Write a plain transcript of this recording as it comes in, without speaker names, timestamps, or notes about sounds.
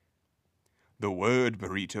The word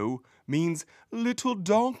burrito means little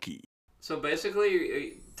donkey. So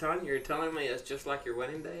basically, Tanya, you're telling me it's just like your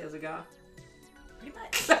wedding day as a guy? Pretty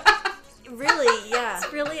much. Really, yeah.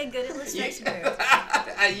 It's really a good illustration.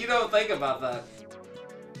 You don't think about that.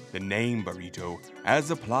 The name burrito,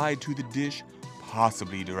 as applied to the dish,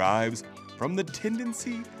 possibly derives from the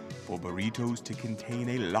tendency for burritos to contain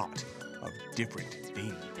a lot of different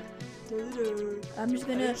things. I'm just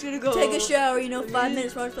gonna take a shower, 5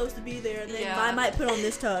 minutes before I'm supposed to be there, and then Yeah. I might put on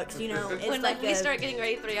this tux, It's When like we start getting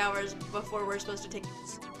ready 3 hours before we're supposed to take.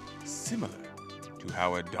 Similar to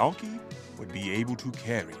how a donkey would be able to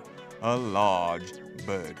carry a large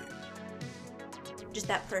burden. just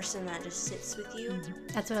that person that just sits with you.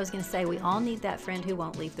 That's what I was going to say. We all need that friend who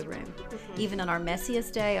won't leave the room. Even on our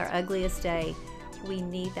messiest day, our ugliest day, we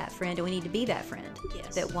need that friend, and we need to be that friend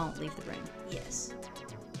that won't leave the room. Yes.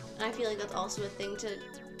 And I feel like that's also a thing to,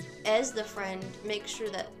 as the friend, make sure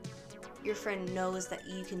that your friend knows that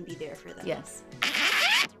you can be there for them. Yes.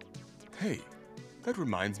 Hey, that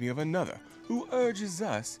reminds me of another who urges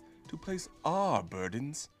us to place our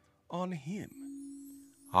burdens on him.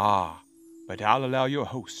 Ah, but I'll allow your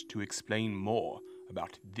host to explain more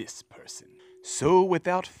about this person. So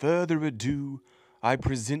without further ado, I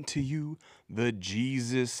present to you the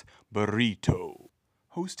Jesus Burrito,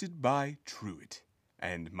 hosted by Truett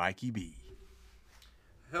and Mikey B.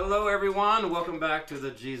 Hello, everyone. Welcome back to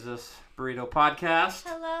the Jesus Burrito Podcast.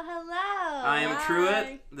 Hello, hello. I am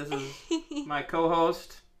Truett. This is my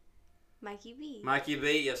co-host, Mikey B. Mikey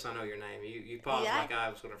B. Yes, I know your name. You paused Yeah. like I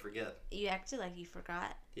was going to forget. You acted like you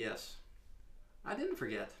forgot. Yes. I didn't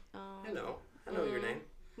forget. Oh. I know your name.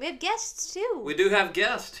 We have guests too. We do have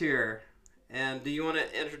guests here. And do you want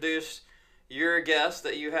to introduce your guest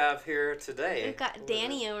that you have here today? We've got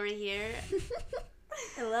Danny over here.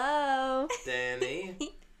 Hello. Danny.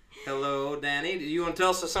 Hello, Danny. Do you want to tell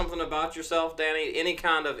us something about yourself, Danny? Any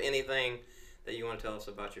kind of anything that you want to tell us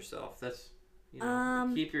about yourself? That's,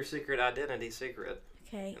 keep your secret identity secret.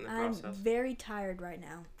 Okay, in the I'm process. very tired right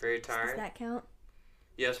now. Very tired? Does that count?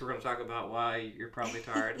 Yes, we're going to talk about why you're probably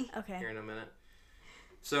tired Okay. here in a minute.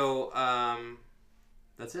 So,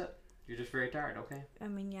 that's it. You're just very tired, okay? I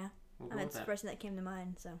mean, yeah. We'll go That's with the that. person that came to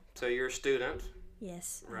mind, so. So you're a student,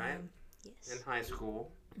 Yes. right? Yes. In high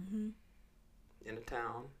school, in a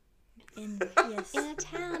town. Yes. In a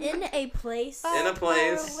town. In a place. In a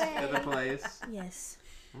place. away. In a place. Yes.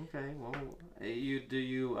 Okay, well, do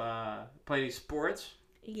you play any sports?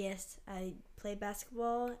 Yes. I play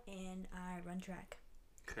basketball and I run track.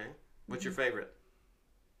 Okay. What's your favorite?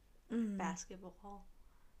 Basketball.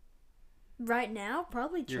 Right now,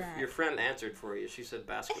 probably track. Your friend answered for you. She said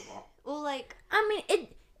basketball. Well, like, I mean,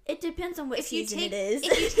 it depends on what if you season take it is.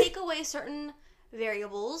 if you take away certain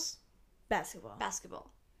variables, Basketball.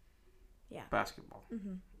 basketball. Basketball.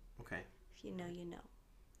 Okay. If you know, you know.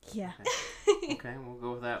 Yeah. Okay, we'll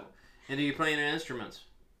go with that. And do you play any instruments?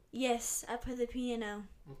 Yes, I play the piano.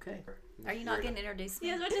 Okay. Are you not going to introduce me?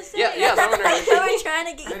 Yes, what to say? Yeah, yes, I'm gonna introduce you. We're trying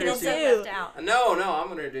to get you Introduce you. to Left out. No, I'm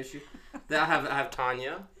going to introduce you. I have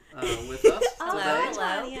Tanya with us Oh, today. hi,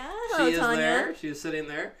 Hello. Tanya. Hello, She is Tanya. there. She is sitting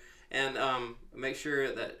there. And make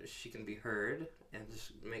sure that she can be heard. And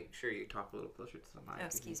just make sure you talk a little closer to the mic. Oh,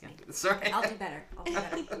 excuse me. Sorry. I'll do better.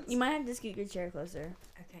 You might have to scoot your chair closer.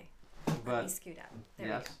 Okay. Let me But scoot up. There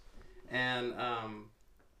yes. And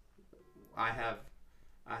I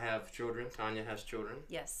have children. Tanya has children. we go.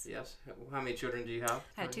 Yes. Yes. How many children do you have?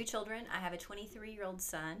 I have 2 children. I have a 23-year-old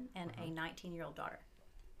son and a 19-year-old daughter.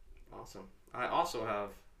 Awesome. I also have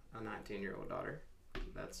a 19-year-old daughter.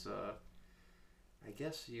 That's I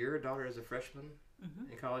guess your daughter is a freshman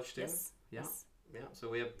in college too. Yes. Yeah. Yes. Yeah. So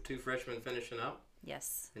we have 2 freshmen finishing up,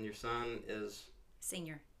 Yes. and your son is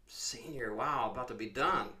Senior. senior. Wow, about to be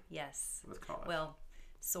done Yes. with college. Well,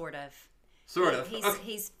 sort of. Sort of. He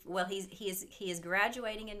is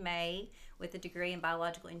graduating in May with a degree in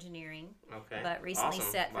biological engineering. Okay. But recently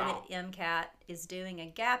Awesome. set for Wow. the MCAT, is doing a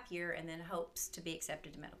gap year and then hopes to be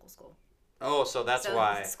accepted to medical school. Oh, so that's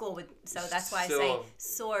why. That's why I say Still-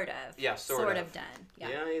 sort of. Yeah, sort of. done. Yeah.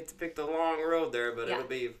 Yeah. You have to pick the long road there, but Yeah. it'll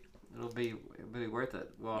be worth it.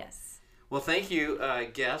 Well, Yes. Well, thank you,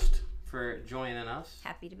 guest, for joining us.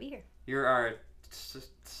 Happy to be here. You're our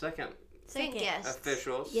second Second guest.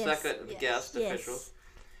 officials, Yes. second Yes. guest Yes. officials.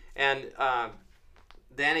 And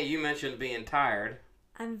Danny, you mentioned being tired.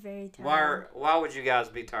 I'm very tired. Why would you guys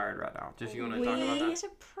be tired right now? Just you want to talk about that? It's a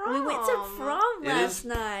prom. We went to prom It last is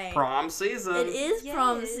night. Prom season. It is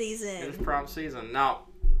prom Yes. It season. is prom season. Now,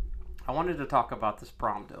 I wanted to talk about this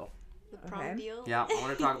prom deal. The prom Okay. deal. Yeah, I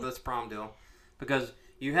want to talk about this prom deal because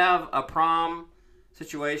you have a prom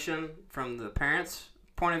situation from the parents'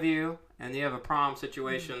 point of view, and you have a prom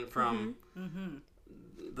situation from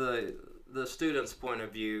the student's point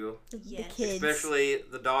of view, The kids. especially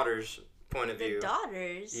the daughter's point of view. The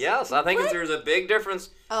daughters. Yes, I think there's a big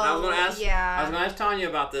difference. Oh, I was going to ask. yeah. I was going to ask Tanya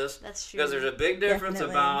about this. That's true. Because there's a big difference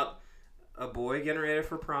Definitely. about a boy getting ready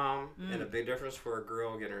for prom and a big difference for a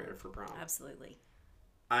girl getting ready for prom. Absolutely.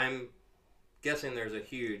 I'm guessing there's a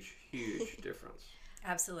huge, huge difference.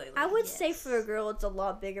 Absolutely. I would say for a girl, it's a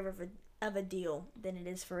lot bigger of a deal than it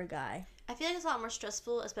is for a guy. I feel like it's a lot more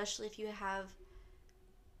stressful, especially if you have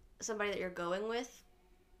somebody that you're going with,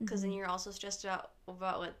 because then you're also stressed out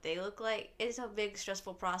about what they look like. It's a big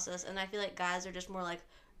stressful process, and I feel like guys are just more like,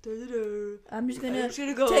 I'm just gonna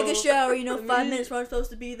go. take a shower, 5 minutes before I'm supposed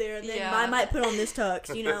to be there, and then Yeah. I might put on this tux,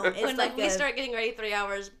 It's when like we start getting ready 3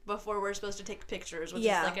 hours before we're supposed to take pictures, which is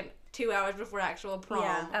like 2 hours before actual prom.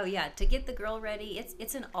 Yeah. Oh yeah, to get the girl ready,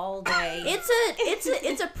 it's an all day.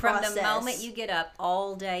 it's a from process. the moment you get up,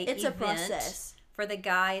 all day. It's event. a process. For the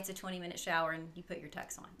guy, it's a 20-minute shower and you put your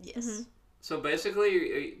tux on. Yes. So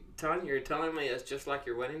basically, Tanya, you're telling me it's just like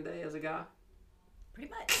your wedding day as a guy? Pretty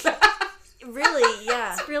much. Really,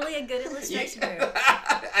 yeah. It's really a good illustration.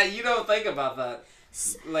 You don't think about that,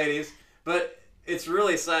 ladies, but it's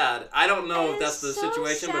really sad. I don't know if that's the so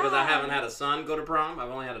situation because I sad. haven't had a son go to prom. I've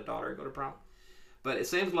only had a daughter go to prom. But it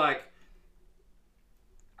seems like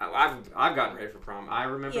I've gotten ready for prom. I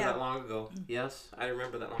remember that long ago. Yes, I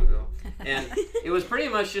remember that long ago. And it was pretty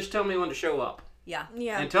much just tell me when to show up. Yeah.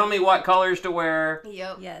 And tell me what colors to wear.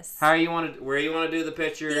 Yep. Yes. Where you want to do the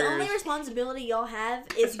pictures. The only responsibility y'all have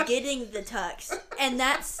is getting the tux, and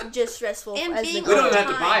that's just stressful. And as being the We don't on even time.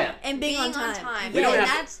 have to buy it. And being on time. We don't and have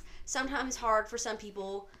to- that's sometimes hard for some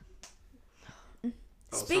people. Some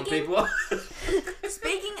Speaking- people.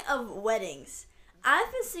 Speaking of weddings,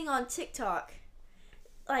 I've been seeing on TikTok,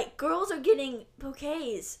 like, girls are getting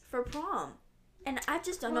bouquets for prom. And I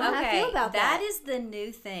just don't know how I feel about that. That is the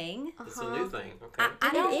new thing. It's a new thing. Okay.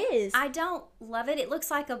 It is. I don't love it. It looks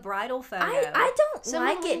like a bridal photo. I don't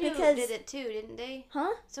Someone like we it knew because... did it too, didn't they?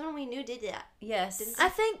 Huh? Someone we knew did that. Yes. I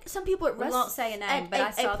think some people at We Russ... won't say a name, but I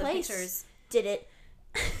saw the place pictures. did it.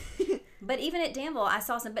 But even at Danville, I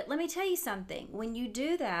saw some. But let me tell you something. When you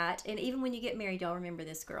do that, and even when you get married, y'all remember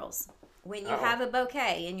this, girls. When you have a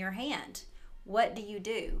bouquet in your hand, what do?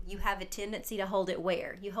 You have a tendency to hold it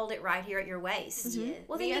where? You hold it right here at your waist. Yeah.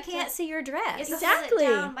 Well, then You you have can't see your dress. You have to Exactly.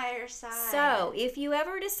 hold it down by your side. So, if you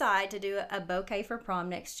ever decide to do a bouquet for prom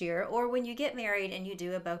next year, or when you get married and you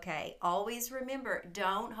do a bouquet, always remember,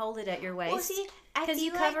 don't hold it at your waist. Well, see, I because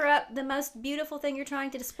you feel cover up the most beautiful thing you're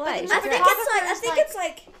trying to display. the I think it's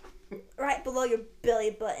like right below your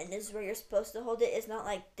belly button is where you're supposed to hold it. It's not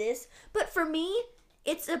like this. But for me,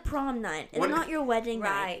 it's a prom night. It's What- not your wedding night.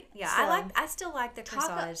 Right. Yeah. So- I still like the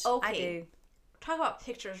corsage. I okay. do. Talk about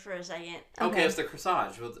pictures for a second. Okay, it's the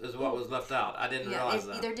corsage is what was left out. I didn't realize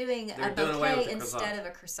that. They're doing They're a doing away with bouquet the instead corsage. of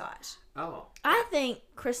a corsage. Oh. I think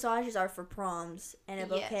corsages are for proms and a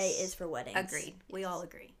bouquet Yes. is for weddings. Agreed. We all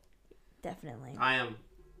agree. Definitely. I'm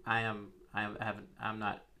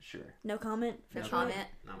not sure. No comment? No comment.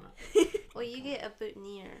 No, I'm not. Well, you get a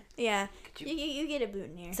boutonniere. Yeah. You get a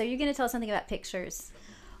boutonniere. So you're going to tell us something about pictures.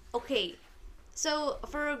 Okay, so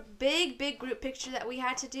for a big group picture that we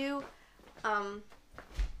had to do,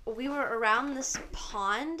 we were around this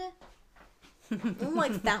pond.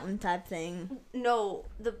 Like fountain type thing. No,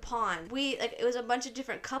 the pond. It was a bunch of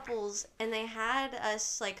different couples, and they had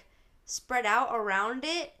us spread out around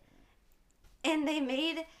it, and they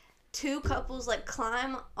made two couples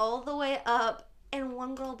climb all the way up, and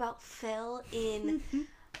one girl about fell in.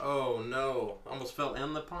 Oh no! Almost fell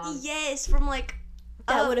in the pond. Yes, from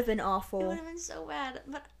That would have been It awful. would have been so bad,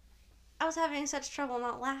 but I was having such trouble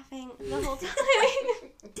not laughing the whole time.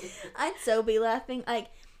 I'd so be laughing.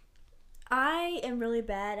 I am really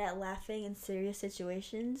bad at laughing in serious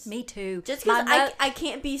situations. Me too. Just because I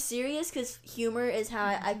can't be serious because humor is how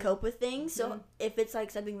I cope with things. So if it's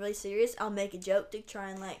something really serious, I'll make a joke to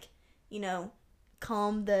try and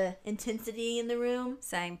calm the intensity in the room.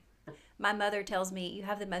 Same. My mother tells me you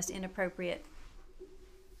have the most inappropriate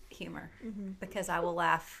humor because I will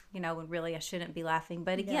laugh, when really I shouldn't be laughing.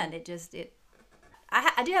 But again,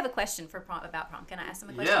 I do have a question about prom. Can I ask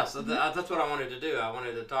them a question? Yes, that's what I wanted to do. I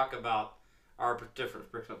wanted to talk about our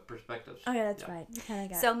different perspectives. Oh yeah, that's right. You kinda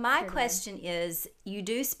got So my carried away. question is, you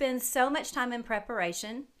do spend so much time in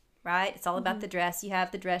preparation, right? It's all about the dress. You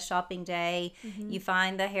have the dress shopping day. You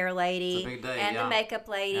find the hair lady It's a big day, and yeah. the makeup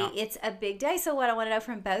lady. Yeah. It's a big day. So what I want to know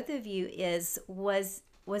from both of you is, was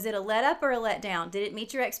it a let up or a let down? Did it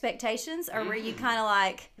meet your expectations, or were you kind of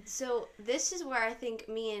like, So this is where I think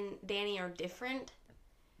me and Danny are different,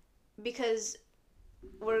 because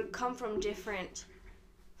we come from different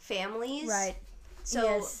families. Right. So,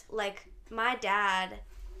 Yes. like, my dad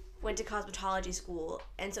went to cosmetology school,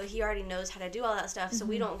 and so he already knows how to do all that stuff. So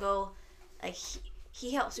we don't go, like,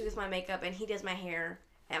 he helps me with my makeup, and he does my hair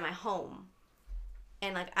at my home.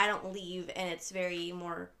 And, like, I don't leave, and it's very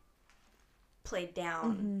more played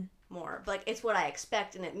down more. But, like, it's what I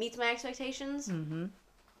expect, and it meets my expectations. Mm-hmm.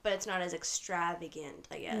 But it's not as extravagant,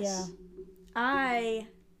 I guess. Yeah.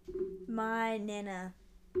 My Nana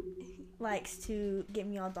likes to get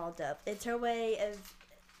me all dolled up. It's her way of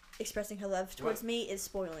expressing her love towards me is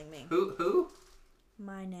spoiling me. Who?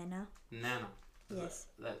 My Nana. Nana. Yes.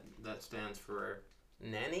 That stands for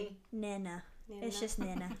nanny? Nana. It's just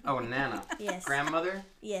Nana. Oh, Nana. Yes. Grandmother?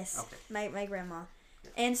 Yes. Okay. My grandma.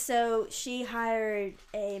 And so she hired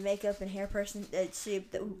a makeup and hair person.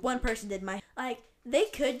 One person did my... Like, they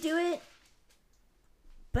could do it,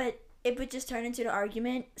 but it would just turn into an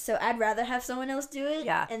argument. So I'd rather have someone else do it.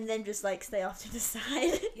 Yeah. And then just, like, stay off to the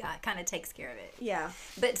side. Yeah, it kind of takes care of it. Yeah.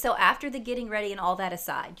 But so after the getting ready and all that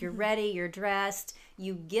aside, you're ready, you're dressed,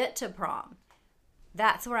 you get to prom.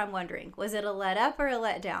 That's where I'm wondering, was it a let up or a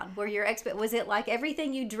let down? Was it like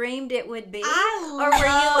everything you dreamed it would be? Or were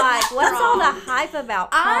you like, what's all the hype about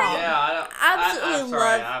prom? Yeah, I'm absolutely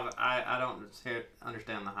sorry. love- I don't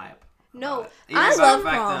understand the hype. No, about it. Even I back- love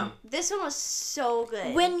back prom. then. this one was so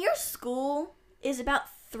good. When your school is about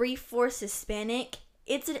 3/4 Hispanic,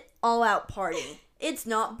 it's an all-out party. It's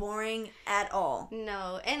not boring at all.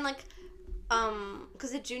 No, and, like,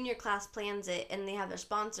 because the junior class plans it, and they have their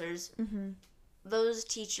sponsors. Mm-hmm. Those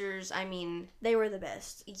teachers, I mean, They were the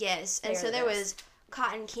best. yes. And They are so the there best. was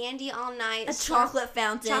cotton candy all night. A chocolate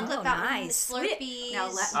fountain. Chocolate Oh, fountain, nice. Slurpees. Now,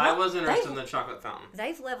 I was interested in the chocolate fountain.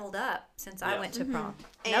 They've leveled up since I Yeah. went to prom.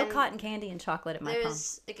 No And cotton candy and chocolate at my prom.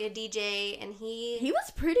 There's, like, a DJ, and he He was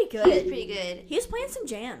pretty good. was pretty good. He was playing some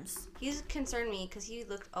jams. He concerned me because he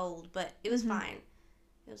looked old, but it was fine.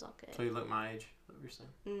 It was all good. So you look my age, what you're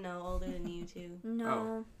saying? No, older than you, too.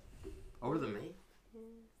 No, Older than me?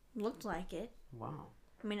 looked like it. Wow.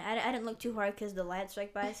 I mean, I didn't look too hard because the light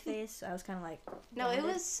struck by his face. So I was kind of like, No, it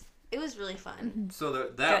blinded. was really fun. So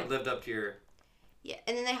that Good. lived up to your... Yeah,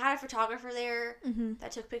 and then they had a photographer there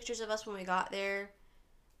that took pictures of us when we got there.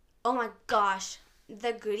 Oh my gosh,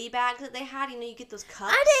 the goodie bags that they had. You know, you get those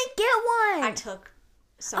cups. I didn't get one. I took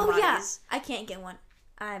Oh somebody's. yeah, I can't get one.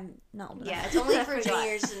 I'm not old enough. Yeah, it's only I for forgot.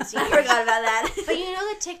 juniors and I seniors. forgot about that. But you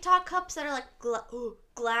know the TikTok cups that are like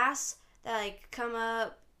glass that like come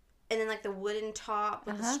up, and then like the wooden top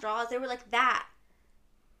with the straws. They were like that.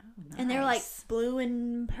 Oh, And they were like nice. blue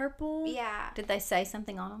and purple. Yeah. Did they say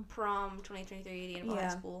something on them? Prom 2023 at high Yeah.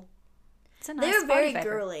 school. It's a nice They were party very favor.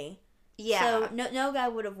 girly. Yeah. So no guy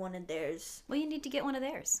would have wanted theirs. Well, you need to get one of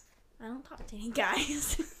theirs. I don't talk to any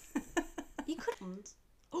guys. You couldn't.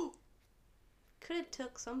 Oh. Could have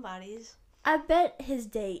took somebody's. I bet his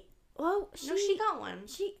date. Well, No, she got one.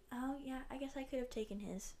 Oh yeah, I guess I could have taken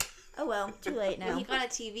his. Oh well, too late now. Well, he got a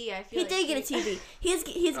TV. I feel He like did get a TV. He's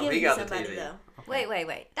Oh, giving he me got the somebody TV. though. Wait.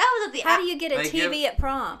 That was at the. How do you get a They TV give- at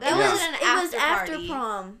prom? That Yeah. wasn't an It was after party.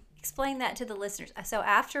 prom. Explain that to the listeners. So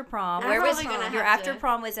after prom, I'm where was probably gonna your have after to-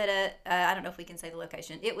 prom? Was at a I don't know if we can say the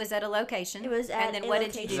location. It was at a location. It was at and then a what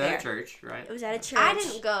did you Is do that there? a church, right? It was at a church. I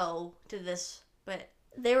didn't go to this, but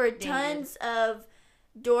There were They tons of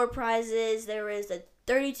door prizes. There was a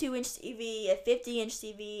 32-inch TV, a 50-inch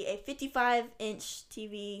TV, a 55-inch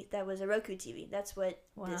TV that was a Roku TV. That's what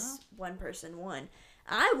this one person won.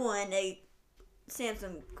 I won a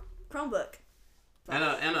Samsung Chromebook. And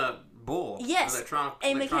a bull. Yes, Electronic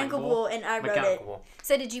a mechanical bull, and I wrote Mechanical it. bull.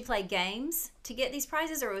 So did you play games to get these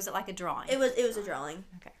prizes, or was it like a drawing? It was a drawing.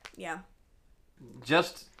 Okay. Yeah.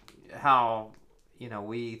 Just how,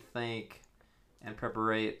 we think and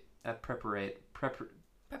prepare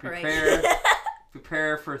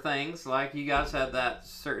for things. Like you guys had that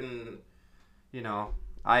certain,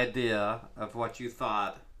 idea of what you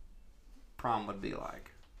thought prom would be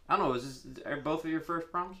like. I don't know. Are both of your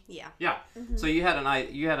first proms? yeah. Yeah. So you had an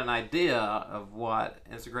idea of what?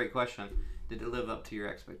 And it's a great question. Did it live up to your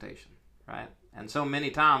expectation? Right. And so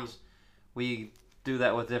many times we do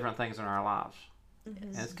that with different things in our lives,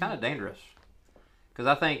 and it's kind of dangerous because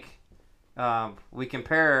I think we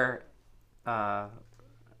compare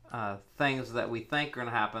things that we think are going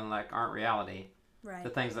to happen, like aren't reality, Right. to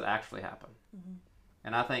things that actually happen.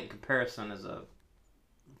 And I think comparison is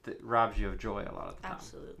robs you of joy a lot of the time.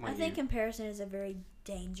 Absolutely. I think comparison is a very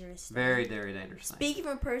dangerous thing. very, very dangerous thing. Speaking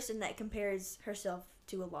from a person that compares herself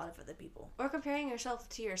to a lot of other people. Or comparing yourself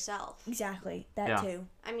to yourself. Exactly. That Yeah. too.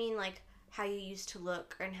 I mean, like how you used to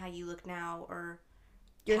look and how you look now, or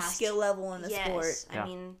Your past- skill level in the sport. Yeah. I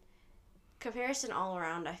mean, comparison all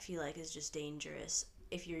around, I feel like, is just dangerous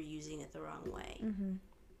if you're using it the wrong way.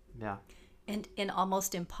 Yeah. And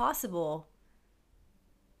almost impossible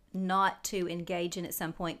not to engage in at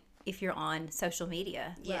some point if you're on social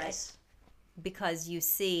media. Yes. Because you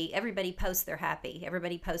see everybody posts they're happy.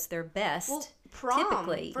 Everybody posts their best. Well, prom,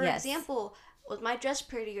 typically, for yes. example, was my dress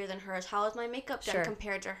prettier than hers? How is my makeup done Sure.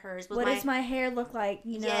 compared to hers? What does my hair look like?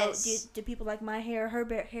 You know, Yes. do people like my hair, her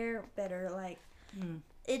hair better? Like,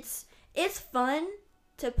 it's fun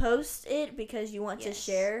to post it because you want to Yes.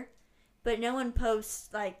 share, but no one posts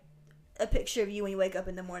like a picture of you when you wake up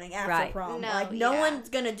in the morning after Right. prom. No, Like, no yeah. one's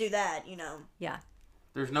gonna do that, you know. Yeah.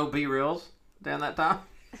 There's no B-reels during that time?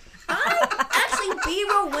 Actually,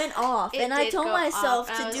 B-roll went off, It and I did told go myself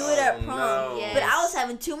off. to I do was- it at Oh, prom, no. Yes. but I was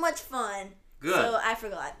having too much fun, Good. so I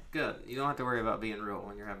forgot. Good. You don't have to worry about being real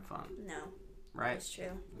when you're having fun. No, Right? that's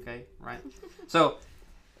true. Okay, right. So,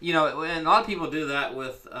 you know, and a lot of people do that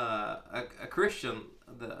with a Christian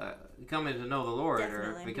coming to know the Lord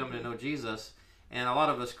Definitely. or becoming to know Jesus, and a lot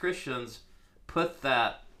of us Christians put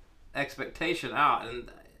that expectation out,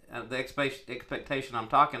 and the expectation I'm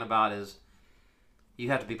talking about is you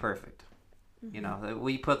have to be perfect. You know, that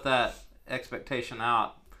we put that expectation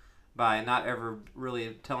out by not ever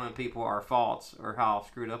really telling people our faults or how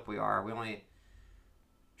screwed up we are. We only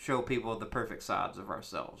show people the perfect sides of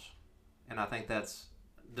ourselves, and I think that's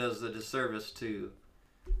does a disservice to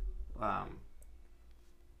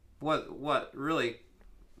what really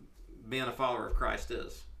being a follower of Christ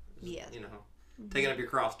is. Yes. You know, taking up your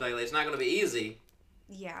cross daily. It's not going to be easy.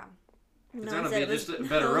 Yeah. It's No going one to said be it was- just no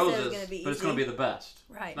better one said it was roses, gonna be but it's going to easy. be the best.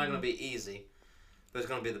 Right. It's not going to be easy, but it's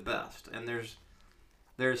going to be the best. And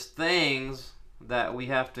there's things that we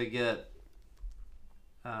have to get.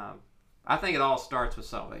 I think it all starts with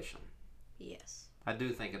salvation. Yes. I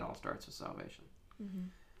do think it all starts with salvation.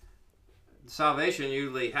 Salvation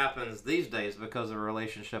usually happens these days because of a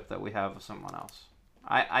relationship that we have with someone else.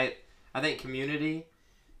 I think community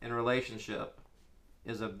and relationship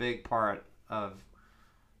is a big part of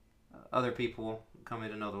other people coming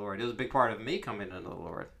to know the Lord. It was a big part of me coming to know the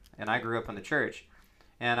Lord. And I grew up in the church.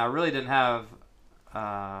 And I really didn't have,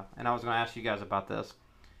 and I was going to ask you guys about this,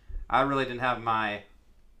 I really didn't have my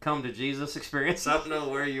come to Jesus experience. I don't know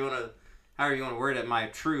however you want to word it, my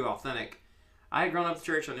true, authentic. I had grown up in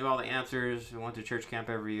church. I knew all the answers. I went to church camp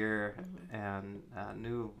every year and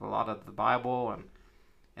knew a lot of the Bible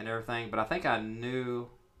and everything. But I think I knew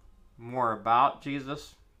more about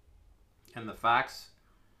Jesus and the facts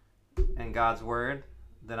and God's Word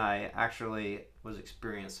than I actually was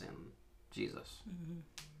experiencing Jesus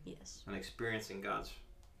Yes. and experiencing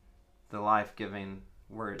the life-giving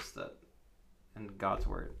words that in God's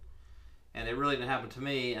Word. And it really didn't happen to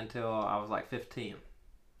me until I was like 15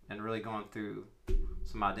 and really going through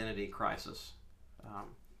some identity crisis.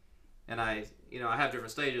 And I have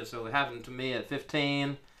different stages. So it happened to me at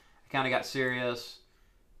 15. I kind of got serious.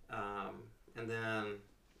 And then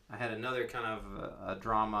I had another kind of a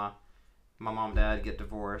drama. My mom and dad get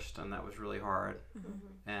divorced, and that was really hard.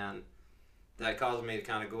 And that caused me to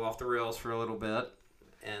kind of go off the rails for a little bit,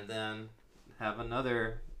 and then have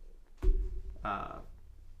another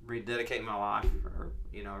rededicate my life, or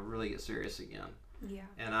really get serious again. Yeah.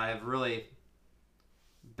 And I have really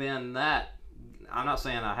been that. I'm not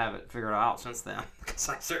saying I have it figured out since then, because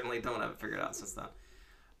I certainly don't have it figured out since then.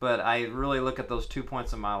 But I really look at those 2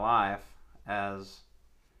 points in my life as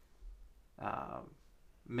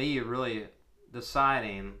me really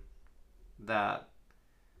deciding that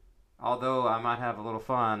although I might have a little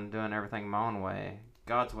fun doing everything my own way,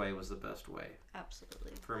 God's way was the best way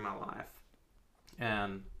Absolutely. for my life.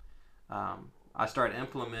 And I started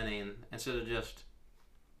implementing, instead of just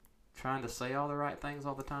trying to say all the right things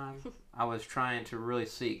all the time, I was trying to really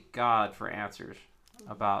seek God for answers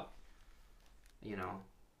about,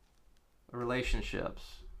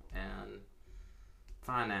 relationships and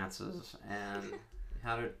finances and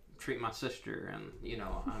how to treat my sister and,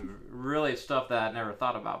 really stuff that I'd never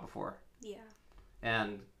thought about before. Yeah.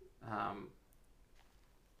 And,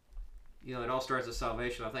 it all starts with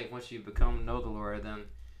salvation. I think once you know the Lord, then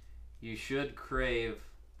you should crave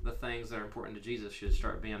the things that are important to Jesus should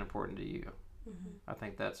start being important to you. I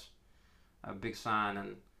think that's a big sign,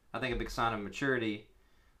 and I think a big sign of maturity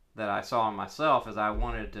that I saw in myself is I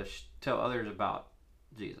wanted to tell others about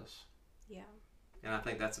Jesus. Yeah. And I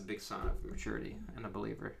think that's a big sign of maturity in a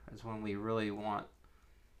believer, is when we really want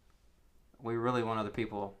other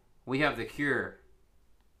people. We have the cure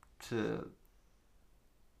to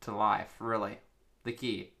life, really, the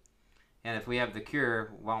key. And if we have the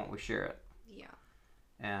cure, why don't we share it? Yeah.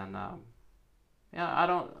 And I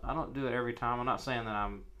don't do it every time. I'm not saying that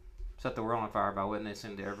I'm set the world on fire by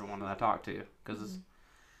witnessing to everyone that I talk to, because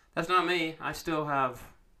that's not me. I still have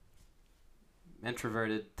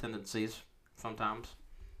introverted tendencies sometimes,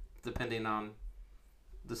 depending on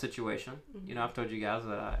the situation. You know, I've told you guys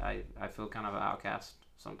that I feel kind of an outcast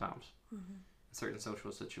sometimes in certain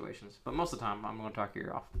social situations. But most of the time, I'm going to talk your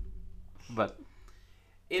ear off. But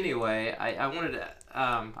anyway, I wanted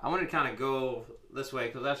to kind of go this way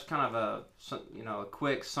because that's kind of a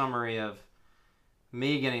quick summary of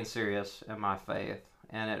me getting serious in my faith,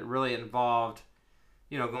 and it really involved,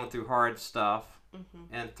 going through hard stuff.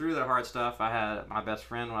 And through the hard stuff, I had my best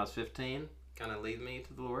friend when I was 15 kind of lead me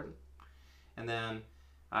to the Lord, and then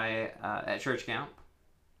I at church camp,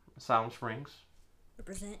 Salem Springs.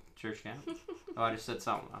 Represent. Church camp. Oh, I just said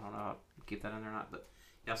Salem. I don't know how to keep that in there or not, but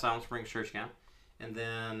yeah, Salem Springs Church camp. And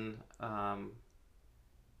then a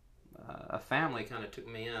family kind of took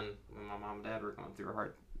me in when my mom and dad were going through a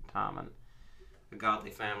hard time, and a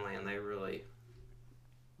godly family, and they really,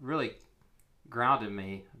 really grounded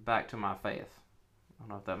me back to my faith. I don't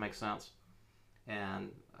know if that makes sense.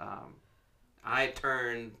 And I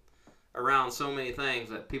turned around so many things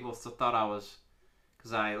that people thought I was,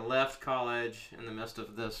 because I left college in the midst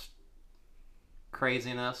of this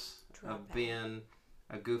craziness of being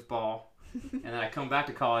a goofball, and then I come back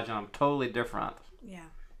to college and I'm totally different. Yeah.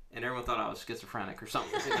 And everyone thought I was schizophrenic or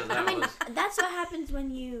something because that's what happens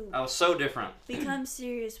when you I was so different. Become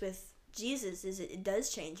serious with Jesus. Is it does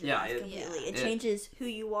change your life completely. It changes who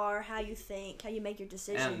you are, how you think, how you make your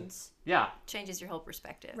decisions. Changes your whole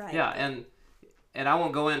perspective. Right. Yeah, and I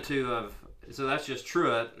won't go into so that's just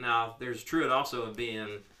Truett. Now there's Truett also of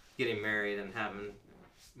getting married and having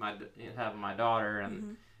my daughter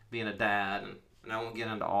and being a dad, and I won't get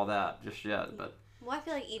into all that just yet. But I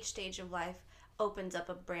feel like each stage of life opens up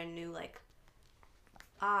a brand new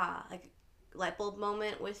light bulb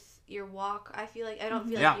moment with your walk. I feel like I don't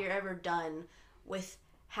feel like you're ever done with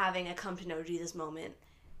having a come to know Jesus moment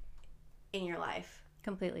in your life.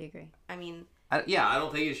 Completely agree. I mean, I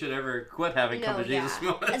don't think you should ever quit having come to Jesus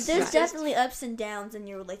moments. There's definitely ups and downs in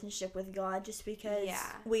your relationship with God, just because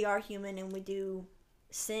we are human and we do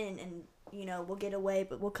sin, and we'll get away,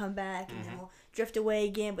 but we'll come back, and then we'll drift away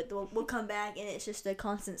again, but we'll come back, and it's just a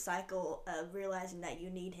constant cycle of realizing that you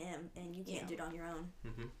need Him and you can't do it on your own.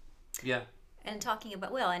 Yeah. And talking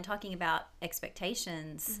about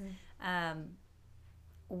expectations,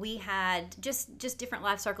 we had just different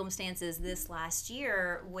life circumstances this last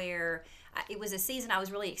year where it was a season I was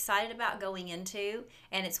really excited about going into,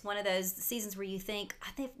 and it's one of those seasons where you think,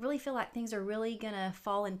 really feel like things are really gonna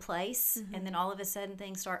fall in place, and then all of a sudden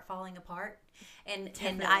things start falling apart, and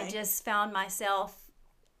I just found myself,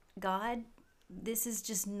 God, this is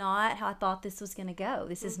just not how I thought this was going to go.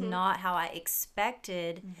 This is not how I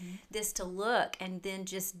expected this to look. And then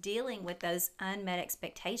just dealing with those unmet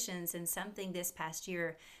expectations, and something this past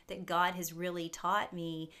year that God has really taught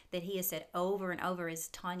me, that He has said over and over, is,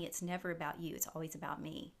 Tanya, it's never about you. It's always about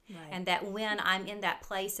me. Right. And that when I'm in that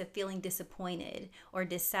place of feeling disappointed or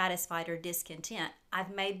dissatisfied or discontent,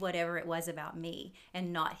 I've made whatever it was about me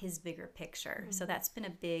and not His bigger picture. So that's been a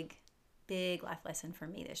big, big life lesson for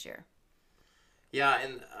me this year. Yeah,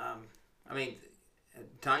 and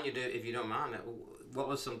Tanya, if you don't mind, what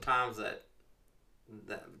was some times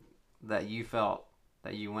that you felt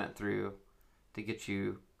that you went through to get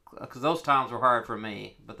you? Because those times were hard for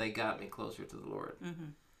me, but they got me closer to the Lord.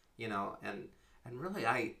 And really,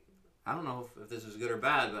 I don't know if this is good or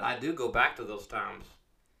bad, but I do go back to those times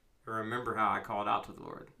and remember how I called out to the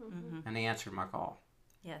Lord, and He answered my call.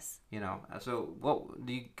 Yes. So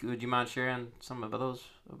would you mind sharing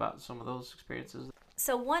about some of those experiences?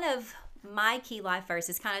 So one of my key life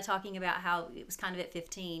verses, kind of talking about how it was kind of at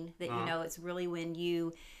 15 that, it's really when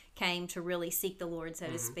you came to really seek the Lord, so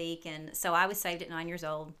to speak. And so I was saved at 9 years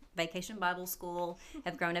old, Vacation Bible School,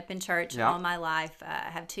 have grown up in church all my life.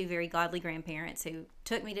 I have two very godly grandparents who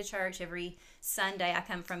took me to church every Sunday. I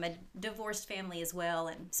come from a divorced family as well,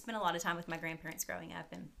 and spent a lot of time with my grandparents growing up.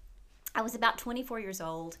 And I was about 24 years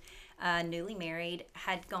old, newly married,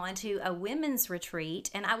 had gone to a women's retreat,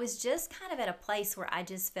 and I was just kind of at a place where I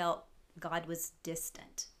just felt God was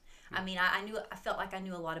distant. I mean, I felt like I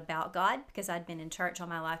knew a lot about God because I'd been in church all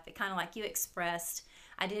my life, but kind of like you expressed,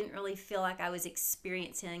 I didn't really feel like I was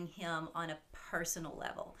experiencing Him on a personal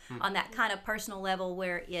level, on that kind of personal level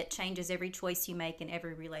where it changes every choice you make and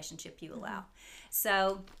every relationship you allow.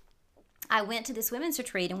 So I went to this women's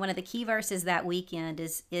retreat, and one of the key verses that weekend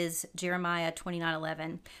is Jeremiah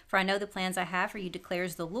 29:11. For I know the plans I have for you,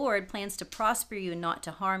 declares the Lord, plans to prosper you and not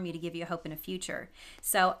to harm you, to give you a hope and a future.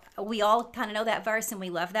 So we all kind of know that verse, and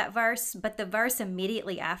we love that verse. But the verse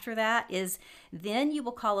immediately after that is, then you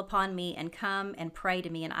will call upon me and come and pray to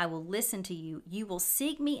me, and I will listen to you. You will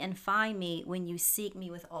seek me and find me when you seek me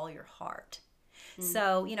with all your heart.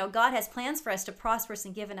 So, God has plans for us to prosper us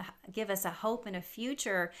and give us a hope and a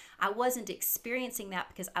future. I wasn't experiencing that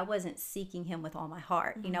because I wasn't seeking him with all my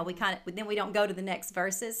heart. Then we don't go to the next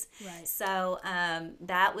verses. Right. So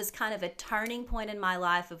that was kind of a turning point in my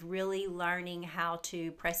life of really learning how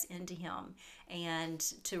to press into him and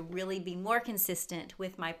to really be more consistent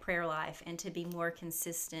with my prayer life and to be more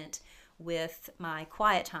consistent with my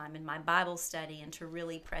quiet time and my Bible study and to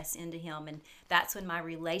really press into him. And that's when my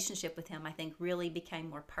relationship with him, I think, really became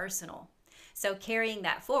more personal. So carrying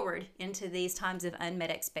that forward into these times of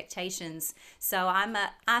unmet expectations. So I'm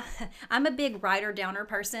a big writer-downer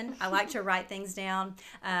person. I like to write things down.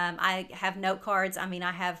 I have note cards. I mean,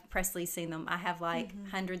 I have Presley's seen them. I have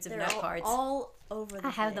hundreds of note cards. All over the I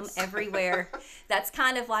have them everywhere. That's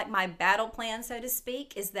kind of like my battle plan, so to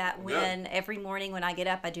speak, is that when every morning when I get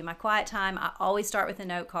up, I do my quiet time. I always start with a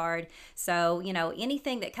note card. So,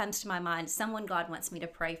 anything that comes to my mind, someone God wants me to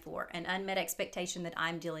pray for, an unmet expectation that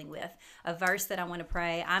I'm dealing with, a verse that I want to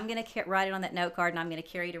pray, I'm going to write it on that note card and I'm going to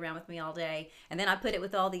carry it around with me all day. And then I put it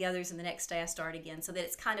with all the others and the next day I start again, so that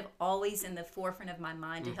it's kind of always in the forefront of my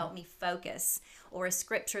mind to help me focus, or a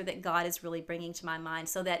scripture that God is really bringing to my mind,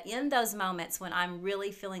 so that in those moments when I'm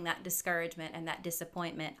really feeling that discouragement and that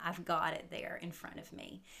disappointment, I've got it there in front of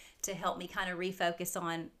me to help me kind of refocus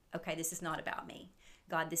on, okay, this is not about me.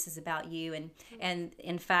 God, this is about you. And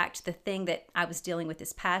in fact, the thing that I was dealing with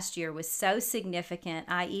this past year was so significant.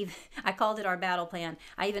 I called it our battle plan.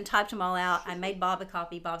 I even typed them all out. I made Bob a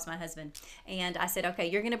copy. Bob's my husband. And I said, okay,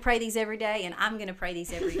 you're going to pray these every day, and I'm going to pray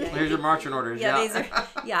these every day. Here's your marching orders.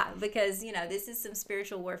 Because, this is some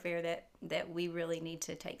spiritual warfare that we really need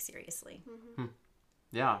to take seriously.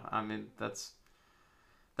 Yeah, I mean, that's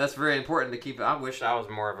very important to keep. I wish I was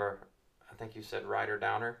more of a, I think you said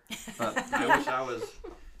writer-downer, but I wish I was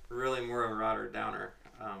really more of a writer-downer.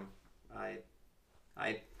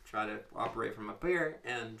 I try to operate from up here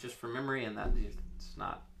and just from memory, and that it's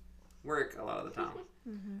not work a lot of the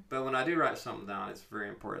time. But when I do write something down, it's very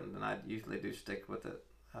important, and I usually do stick with it.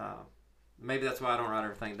 Maybe that's why I don't write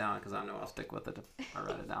everything down, because I know I'll stick with it if I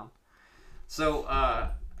write it down. So, how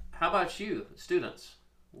about you, students?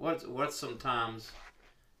 What's sometimes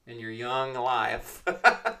in your young life,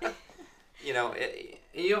 you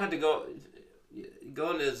don't have to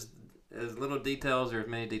go into as little details or as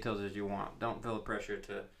many details as you want. Don't feel the pressure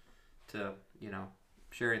to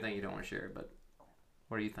share anything you don't want to share. But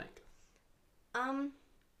what do you think?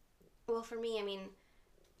 Well, for me, I mean,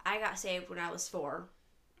 I got saved when I was 4.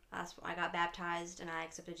 That's when I got baptized and I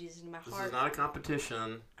accepted Jesus into my heart. This is not a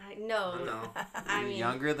competition. No. I mean,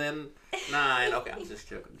 younger than 9. Okay, I'm just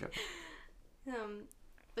joking.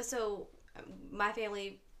 But so my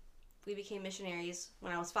family, we became missionaries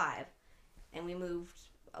when I was 5, and we moved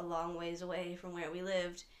a long ways away from where we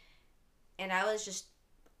lived, and I was just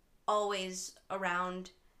always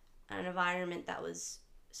around an environment that was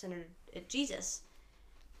centered at Jesus,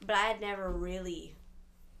 but I had never really.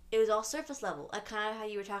 It was all surface level. Like kind of how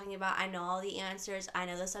you were talking about. I know all the answers. I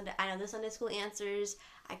know the Sunday school answers.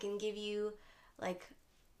 I can give you like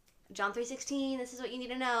John 3:16. This is what you need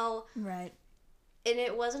to know. Right. And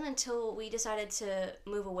it wasn't until we decided to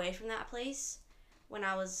move away from that place when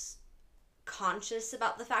I was conscious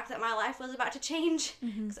about the fact that my life was about to change.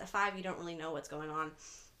 Because at 5, you don't really know what's going on.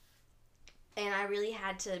 And I really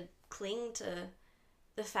had to cling to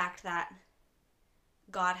the fact that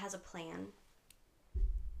God has a plan.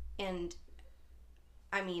 And,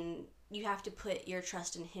 I mean, you have to put your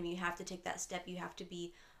trust in Him. You have to take that step. You have to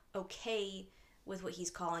be okay with what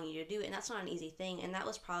He's calling you to do. And that's not an easy thing. And that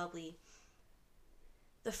was probably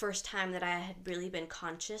the first time that I had really been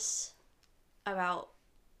conscious about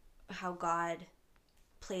how God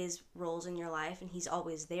plays roles in your life. And He's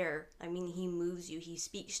always there. I mean, He moves you. He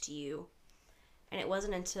speaks to you. And it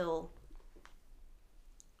wasn't until,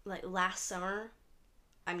 like, last summer,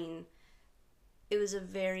 I mean, it was a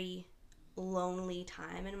very lonely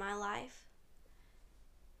time in my life.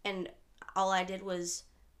 And all I did was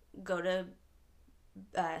go to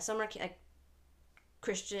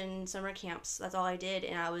Christian summer camps. That's all I did.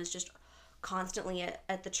 And I was just constantly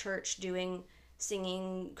at the church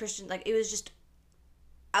singing Christian. Like, it was just,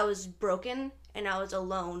 I was broken and I was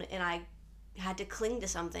alone and I had to cling to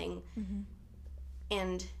something.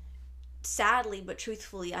 And sadly, but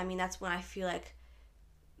truthfully, I mean, that's when I feel like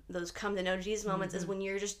those come to know Jesus moments is when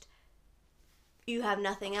you have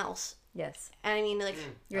nothing else. Yes. And I mean, like,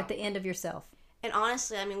 you're at the end of yourself. And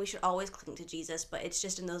honestly, I mean, we should always cling to Jesus, but it's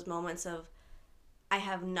just in those moments of, I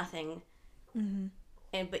have nothing,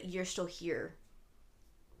 but you're still here.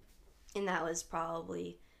 And that was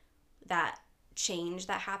probably that change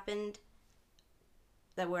that happened,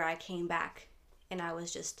 that where I came back and I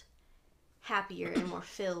was just happier and more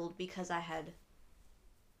filled because I had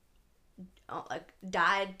like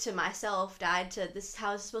died to myself, died to this is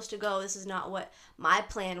how it's supposed to go. This is not what my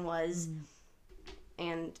plan was.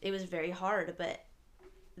 And it was very hard, but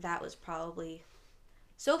that was probably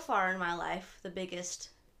so far in my life the biggest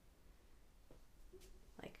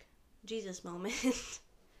like Jesus moment.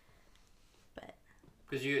 But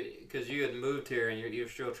because you had moved here and you're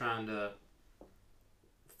still trying to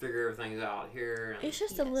figure everything out here. And It's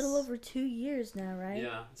just a little over 2 years now, right?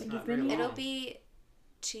 yeah, it's Like not you've been very here? long. it'll be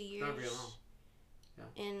 2 years Not very long.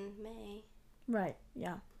 in May. Right.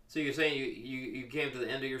 Yeah. So you're saying you came to the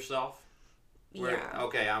end of yourself? Yeah.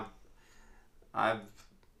 Okay, I've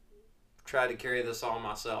tried to carry this all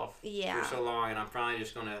myself Yeah. for so long, and I'm finally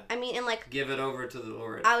just gonna I mean, and like give it over to the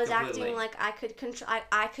Lord. I was completely. acting like I could control.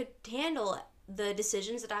 I could handle the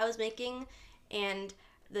decisions that I was making, and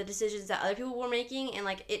the decisions that other people were making, and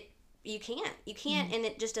like it. You can't, and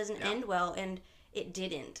it just doesn't end well, and it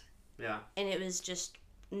didn't. Yeah. And it was just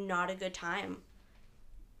not a good time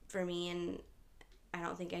for me, and I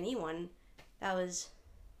don't think anyone that was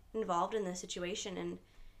involved in the situation, and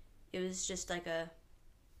it was just like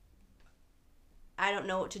I don't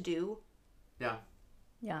know what to do. Yeah.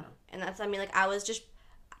 Yeah. And that's, I mean, like, I was just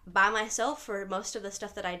by myself for most of the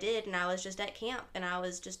stuff that I did, and I was just at camp, and I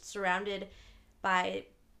was just surrounded by,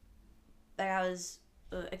 like, I was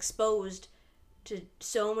exposed to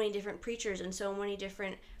so many different preachers and so many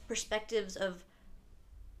different perspectives of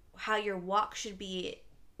how your walk should be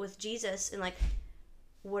with Jesus, and, like,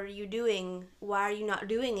 what are you doing? Why are you not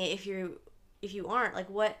doing it if you aren't? Like,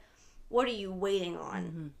 what are you waiting on?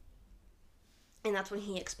 Mm-hmm. And that's when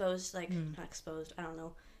he exposed, like, not exposed, I don't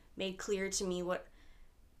know, made clear to me what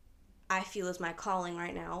I feel is my calling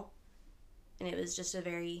right now. And it was just a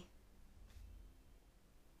very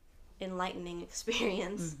enlightening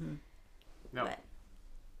experience. Mm-hmm. Yep. But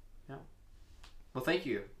Yeah. Well, thank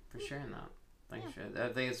you for sharing that. Thanks. I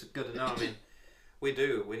think it's good to know. I mean, we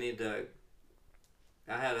need to.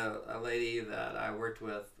 I had a lady that I worked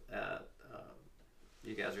with at.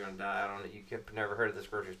 You guys are gonna die. I don't know. You've never heard of this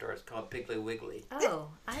grocery store. It's called Piggly Wiggly. Oh,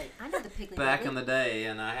 I know the Piggly Back Wiggly. in the day,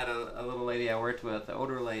 and I had a little lady I worked with, an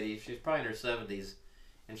older lady. She was probably in her 70s,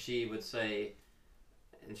 and she would say,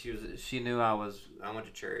 and she knew I went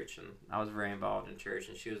to church, and I was very involved in church,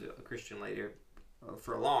 and she was a Christian lady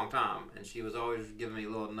for a long time, and she was always giving me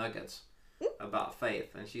little nuggets about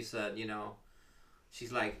faith. And she said,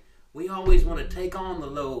 she's like, we always want to take on the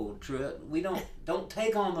load, Trent. We don't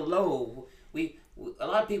take on the load. A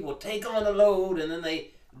lot of people take on the load, and then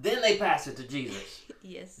they pass it to Jesus.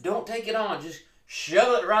 yes. Don't take it on. Just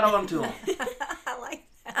shove it right onto him. I like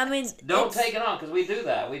that. I mean, Don't take it on, because we do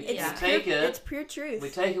that. We take it. It's pure truth. We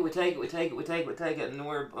take it, and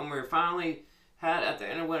we're finally had at the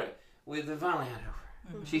end of winter. We finally had it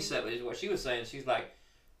over. Mm-hmm. She said what she was saying. She's like,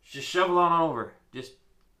 just shovel on over. Just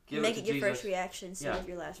give Make it it to your Jesus. first reaction instead Yeah. of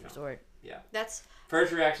your last resort. Yeah. That's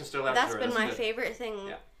First reaction still last that's resort. been my good. favorite thing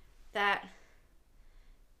Yeah. that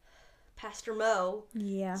Pastor Mo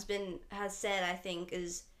Yeah. has said, I think, it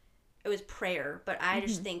was prayer, but I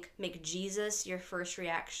just think make Jesus your first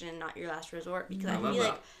reaction, not your last resort, because I love feel that.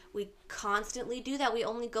 like we constantly do that. We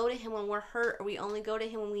only go to him when we're hurt, or we only go to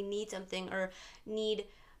him when we need something, or need.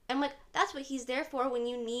 I'm like, that's what he's there for. When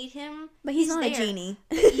you need him, But he's not there. a genie.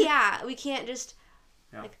 Yeah, we can't just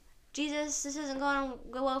Yeah. like, Jesus, this isn't going to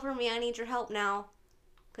go well for me. I need your help now.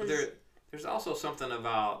 But 'Cause there's also something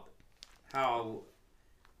about how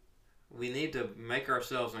we need to make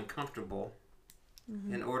ourselves uncomfortable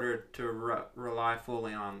in order to rely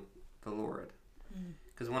fully on the Lord.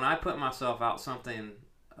 Because when I put myself out something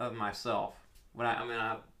of myself,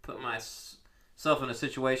 I put myself in a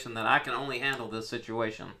situation that I can only handle this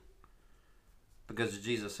situation because of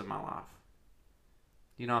Jesus in my life.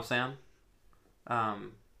 You know what I'm saying?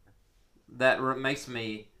 That makes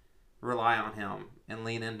me rely on him and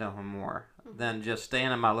lean into him more than just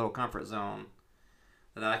staying in my little comfort zone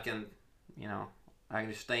that I can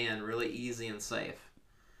just stay in really easy and safe.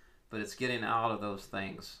 But it's getting out of those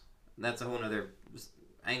things. That's a whole other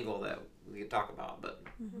angle that we could talk about, but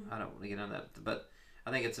I don't want to get into that. But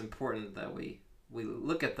I think it's important that we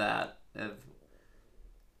look at that.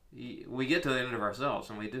 We get to the end of ourselves,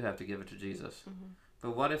 and we do have to give it to Jesus.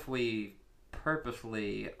 But what if we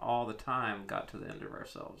purposely all the time got to the end of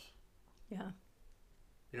ourselves? Yeah.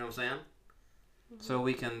 You know what I'm saying? So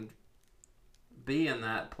we can be in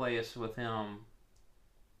that place with him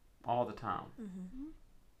all the time.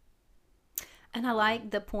 And I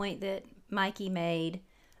like the point that Mikey made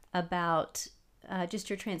about just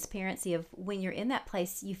your transparency of when you're in that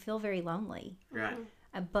place, you feel very lonely. Right.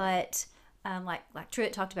 But like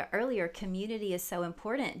Truett talked about earlier, community is so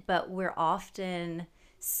important, but we're often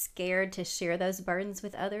scared to share those burdens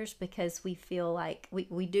with others because we feel like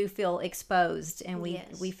we do feel exposed, and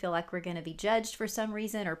we feel like we're going to be judged for some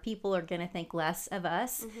reason, or people are going to think less of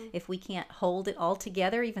us if we can't hold it all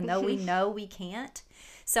together, even though we know we can't.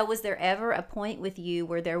 So was there ever a point with you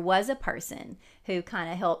where there was a person who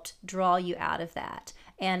kind of helped draw you out of that?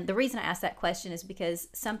 And the reason I ask that question is because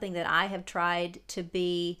something that I have tried to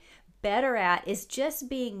be better at is just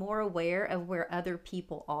being more aware of where other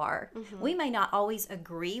people are. We may not always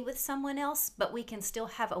agree with someone else, but we can still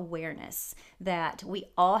have awareness that we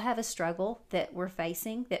all have a struggle that we're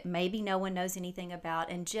facing that maybe no one knows anything about,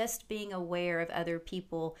 and just being aware of other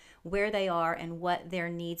people, where they are and what their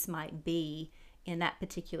needs might be in that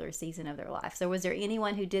particular season of their life. So was there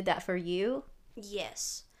anyone who did that for you?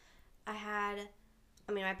 Yes.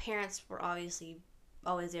 My parents were obviously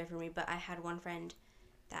always there for me, but I had one friend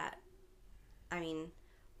that,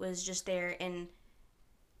 was just there and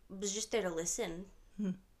was just there to listen.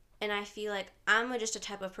 And I feel like I'm just a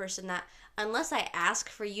type of person that, unless I ask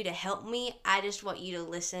for you to help me, I just want you to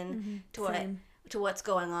listen to what's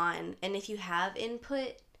going on. And if you have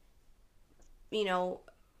input,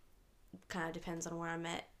 kind of depends on where I'm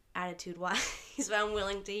at attitude-wise, if I'm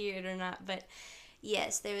willing to hear it or not. But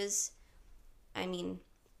yes, there was,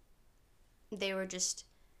 they were just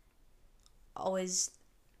always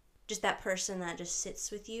just that person that just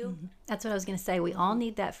sits with you. That's what I was going to say. We all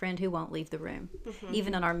need that friend who won't leave the room.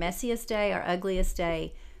 Even on our messiest day, our ugliest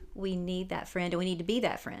day, we need that friend, and we need to be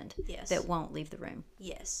that friend that won't leave the room.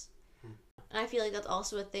 Yes. And I feel like that's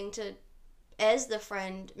also a thing to, as the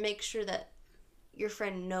friend, make sure that your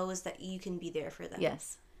friend knows that you can be there for them.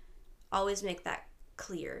 Yes. Always make that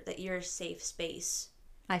clear, that you're a safe space.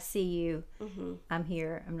 I see you. I'm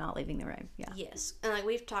here. I'm not leaving the room. Yeah. Yes. And like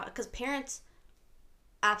we've talked, because parents,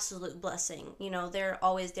 absolute blessing. They're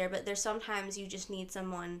always there, but there's sometimes you just need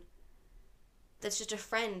someone that's just a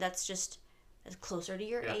friend that's just closer to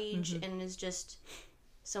your age and is just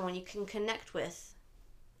someone you can connect with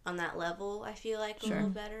on that level, I feel like, a little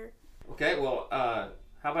better. Okay, well,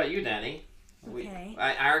 how about you, Danny? Okay.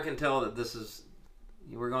 I can tell that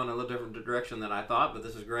we're going a little different direction than I thought, but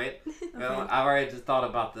this is great. I've already just thought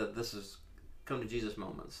about this is Come to Jesus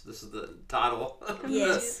moments. This is the title.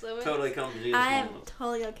 Yes. Totally Come to Jesus I am moments.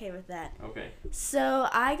 totally okay with that. Okay. So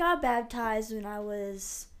I got baptized when I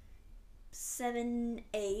was 7,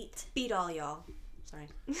 8. Beat all y'all. Sorry.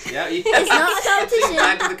 Yeah, It's not a competition.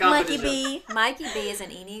 Back to the Mikey competition. B. Mikey B is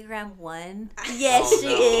an Enneagram 1. Yes, Oh, she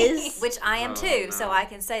no. is. Which I am too, no. so I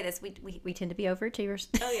can say this. We tend to be overachievers.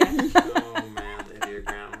 Oh, yeah. Oh, man. The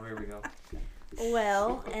Enneagram. Here we go.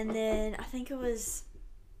 Well, and then I think it was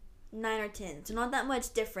 9 or 10. So not that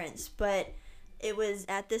much difference, but it was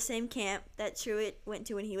at the same camp that Truett went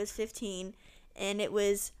to when he was 15, and it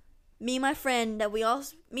was me and my friend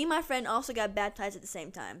also got baptized at the same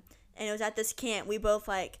time. And it was at this camp. We both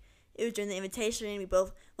it was during the invitation, and we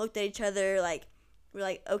both looked at each other we're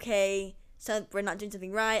like, okay, so we're not doing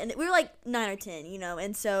something right. And we were 9 or 10,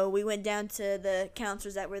 and so we went down to the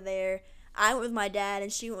counselors that were there. I went with my dad,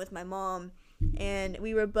 and she went with my mom, and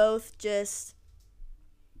we were both just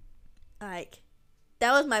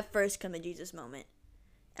that was my first come to Jesus moment.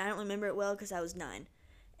 I don't remember it well because I was 9.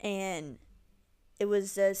 And it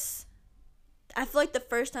was just, I feel like the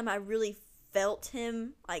first time I really felt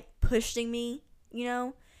him, pushing me,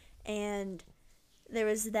 and there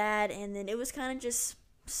was that, and then it was kind of just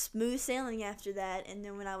smooth sailing after that. And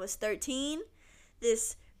then when I was 13,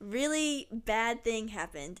 this really bad thing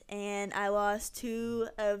happened, and I lost two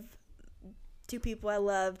people I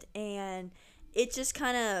loved, and it just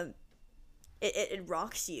kind of, it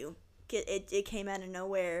rocks you. It came out of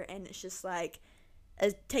nowhere, and it's just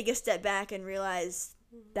take a step back and realize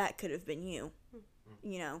that could have been you,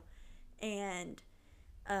 and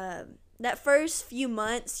that first few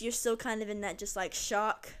months, you're still kind of in that just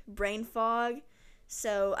shock, brain fog.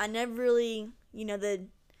 So I never really, the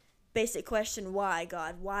basic question, why,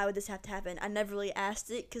 God? Why would this have to happen? I never really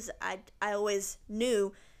asked it because I always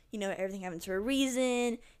knew, everything happens for a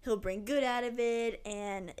reason. He'll bring good out of it.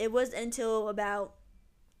 And it wasn't until about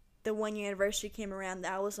the 1-year anniversary came around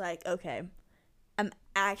that I was like, okay, I'm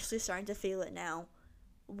actually starting to feel it now.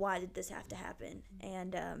 Why did this have to happen?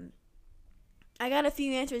 And I got a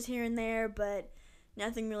few answers here and there, but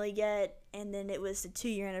nothing really yet. And then it was the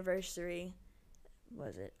 2-year anniversary,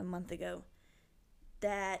 was it, a month ago,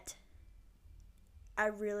 that I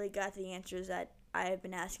really got the answers that I have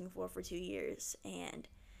been asking for 2 years. And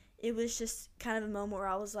it was just kind of a moment where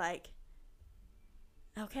I was like,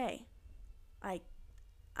 okay,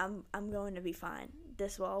 I'm going to be fine.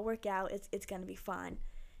 This will all work out. It's going to be fine.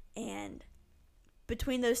 And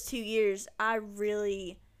between those 2 years, I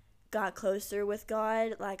really got closer with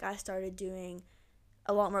God. Like, I started doing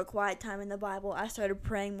a lot more quiet time in the Bible. I started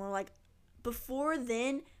praying more. Like, before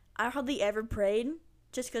then, I hardly ever prayed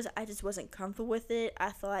just because I just wasn't comfortable with it. I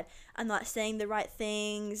thought I'm not saying the right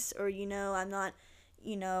things, or, I'm not,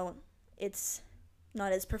 it's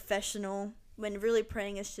not as professional. When really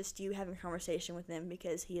praying is just you having a conversation with him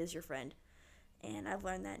because he is your friend. And I've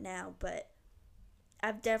learned that now, but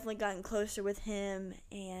I've definitely gotten closer with him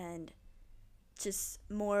and just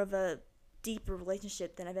more of a deeper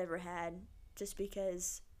relationship than I've ever had, just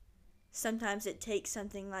because sometimes it takes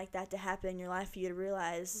something like that to happen in your life for you to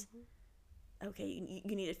realize, okay,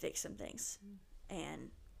 you need to fix some things. And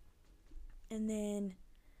then,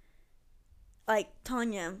 like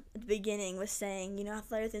Tanya at the beginning was saying, I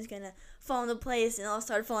thought everything's going to fall into place, and it all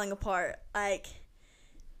started falling apart. Like,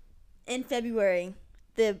 in February,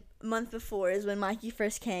 the month before, is when Mikey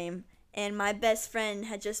first came, and my best friend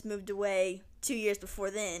had just moved away 2 years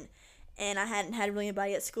before then, and I hadn't had really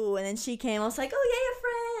anybody at school. And then she came. I was like, oh, yay, a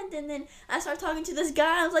friend. And then I started talking to this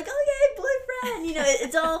guy. I was like, oh, yay, boyfriend.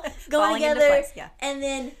 It's all going together. Place, yeah. And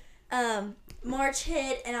then March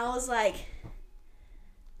hit, and I was like,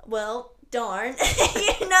 well, darn.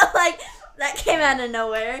 Like, that came out of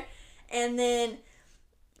nowhere. And then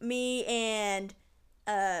me and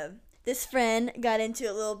this friend got into it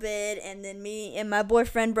a little bit, and then me and my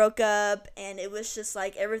boyfriend broke up, and it was just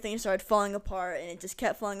like everything started falling apart, and it just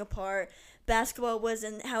kept falling apart. Basketball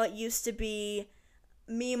wasn't how it used to be.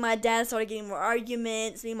 Me and my dad started getting more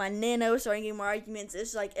arguments. Me and my nano started getting more arguments.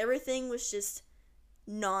 It's like everything was just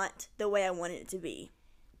not the way I wanted it to be.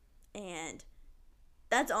 And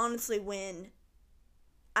that's honestly when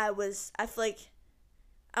I feel like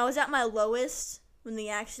I was at my lowest when the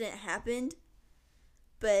accident happened.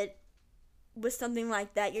 But with something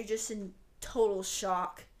like that, you're just in total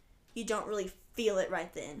shock. You don't really feel it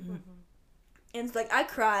right then. Mm-hmm. And it's like, I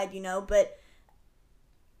cried, but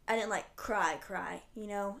I didn't cry,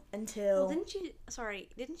 until... Well,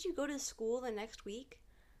 didn't you go to school the next week?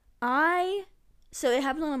 So it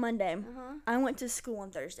happened on a Monday. Uh-huh. I went to school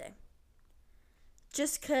on Thursday.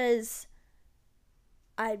 Just because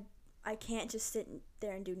I can't just sit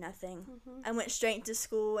there and do nothing. Mm-hmm. I went straight to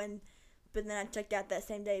school, but then I checked out that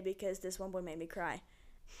same day because this one boy made me cry.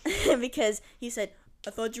 Because he said, I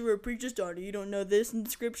thought you were a preacher's daughter. You don't know this in the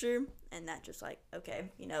scripture? And that just okay,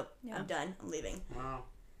 yeah. I'm done. I'm leaving. Wow.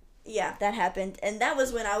 Yeah, that happened. And that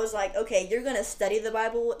was when I was like, okay, you're going to study the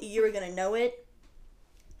Bible. You're going to know it.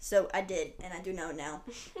 So I did, and I do know it now.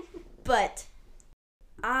 But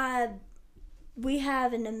we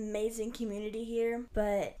have an amazing community here.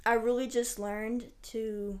 But I really just learned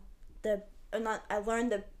the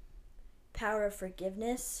power of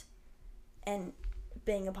forgiveness and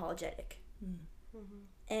being apologetic. Mm-hmm.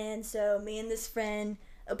 And so me and this friend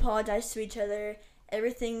apologized to each other.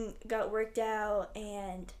 Everything got worked out,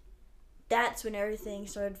 and that's when everything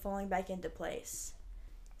started falling back into place.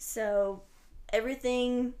 So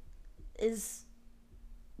everything is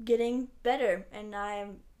getting better, and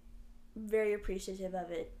I'm very appreciative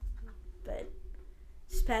of it. But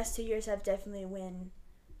these past 2 years have definitely when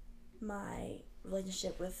my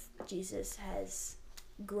relationship with Jesus has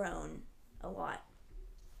grown a lot.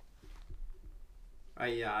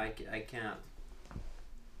 I can't.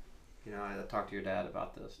 I talked to your dad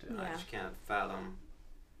about this too. Yeah. I just can't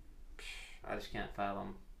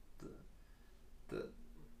fathom the.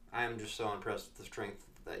 I am just so impressed with the strength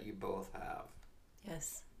that you both have.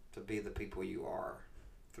 Yes. To be the people you are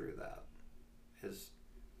through that is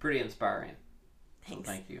pretty inspiring. Thanks.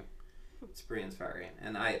 So thank you. It's pretty inspiring,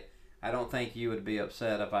 and I don't think you would be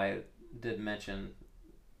upset if I did mention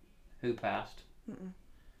who passed. Mm-mm.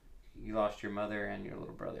 You lost your mother and your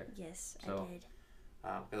little brother. Yes, I did.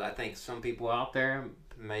 Because I think some people out there,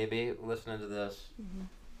 maybe listening to this,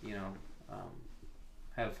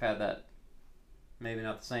 have had that, maybe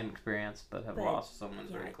not the same experience, but have lost someone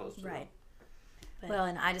very close to them. Well,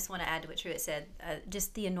 and I just want to add to what Truett said,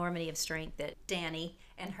 just the enormity of strength that Danny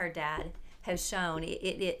and her dad have shown.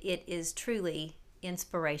 It is truly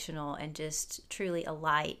inspirational and just truly a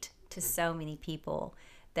light to so many people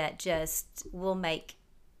that just will make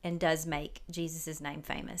and does make Jesus' name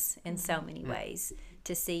famous in so many ways.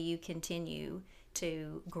 To see you continue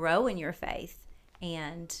to grow in your faith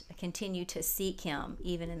and continue to seek him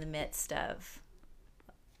even in the midst of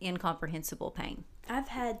incomprehensible pain. I've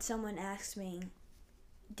had someone ask me,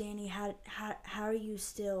 Danny, how are you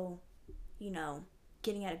still,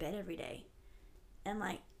 getting out of bed every day? And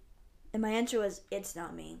my answer was, it's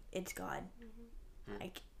not me, it's God. Mm-hmm.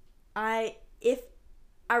 I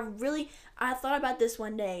thought about this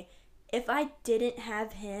one day. if I didn't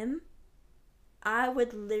have him, I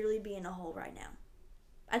would literally be in a hole right now.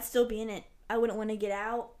 I'd still be in it. I wouldn't want to get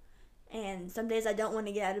out, and some days I don't want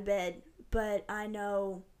to get out of bed, but I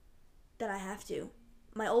know that I have to.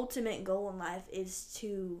 My ultimate goal in life is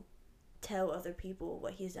to tell other people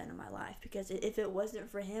what he's done in my life, because if it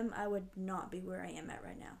wasn't for him, I would not be where I am at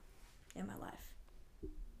right now in my life.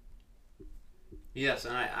 Yes,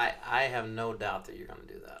 and I have no doubt that you're going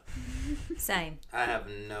to do that. Same. I have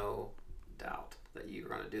no doubt that you're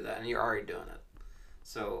going to do that, and you're already doing it.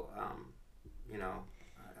 So, you know,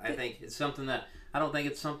 I think it's something that, I don't think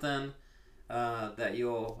it's something that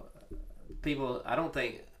I don't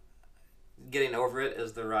think getting over it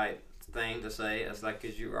is the right thing to say. It's like,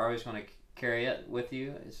 because you're always going to carry it with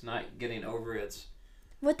you. It's not getting over it. It's...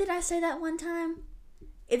 What did I say that one time?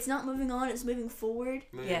 It's not moving on, it's moving forward.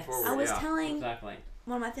 Yes. I was telling exactly.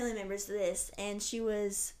 one of my family members this, and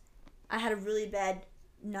I had a really bad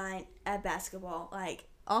night at basketball. Like,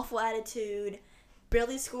 awful attitude,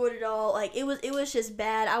 barely scored at all. Like, it was just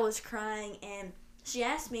bad. I was crying, and she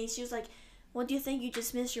asked me, she was like, well, do you think you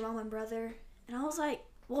just missed your mom and brother? And I was like,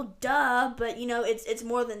 well, duh, but, you know, it's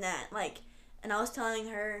more than that. Like, and I was telling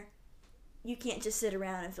her, you can't just sit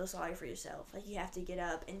around and feel sorry for yourself. Like, you have to get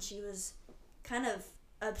up. And she was kind of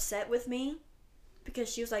upset with me because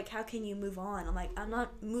she was like, how can you move on? I'm like, I'm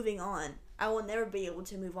not moving on. I will never be able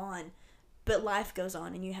to move on. But life goes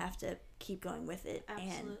on, and you have to keep going with it.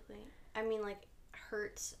 Absolutely. I mean, like,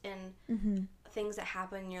 hurts and things that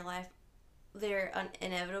happen in your life, they're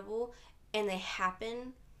inevitable, and they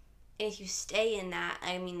happen. And if you stay in that,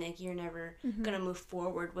 I mean, like, you're never going to move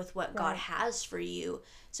forward with what God has for you.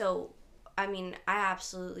 So, I mean, I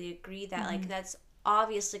absolutely agree that, like, that's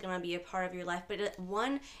obviously going to be a part of your life. But,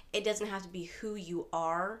 it doesn't have to be who you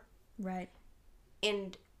are. Right.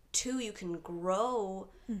 And two, you can grow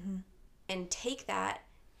and take that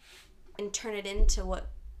and turn it into what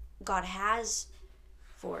God has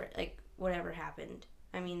for it, like, whatever happened.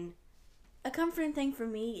 I mean, a comforting thing for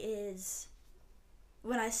me is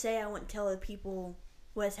when I say I wouldn't tell other people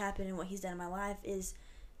what has happened and what he's done in my life, is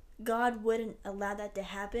God wouldn't allow that to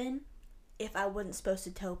happen if I wasn't supposed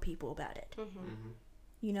to tell people about it.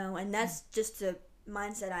 You know, and that's just the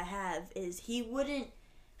mindset I have, is he wouldn't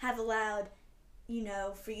have allowed, you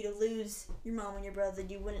know, for you to lose your mom and your brother.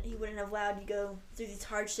 He wouldn't have allowed you to go through these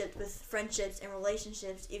hardships with friendships and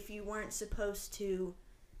relationships if you weren't supposed to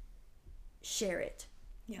share it.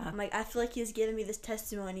 Yeah. I'm like, I feel like he's given me this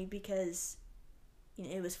testimony because, you know,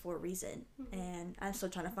 it was for a reason. And I'm still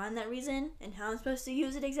trying to find that reason and how I'm supposed to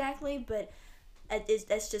use it exactly, but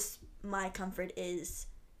that's just my comfort, is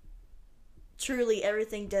truly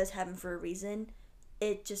everything does happen for a reason.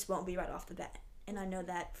 It just won't be right off the bat. And I know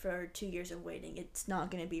that for 2 years of waiting, it's not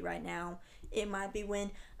going to be right now. It might be when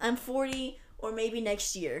I'm 40 or maybe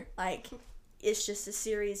next year. Like, it's just a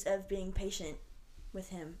series of being patient with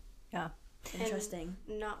him. Yeah. And trusting.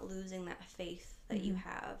 Not losing that faith that you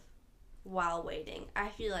have while waiting. I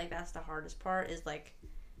feel like that's the hardest part, is, like,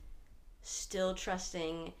 still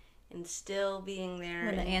trusting and still being there.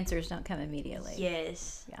 When the answers don't come immediately.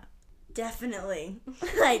 Yes. Yeah. Definitely.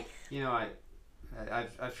 Like, You know, I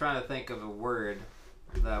was trying to think of a word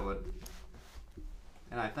that would,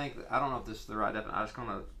 and I don't know if this is the right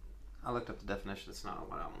definition. I looked up the definition. It's not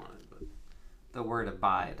what I wanted, but the word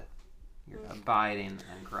abide. You're abiding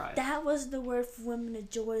in Christ. that was the word for Women of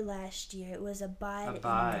Joy last year. It was abide. In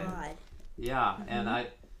God. Yeah, and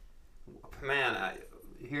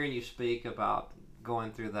hearing you speak about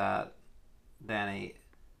going through that, Danny,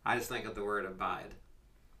 I just think of the word abide.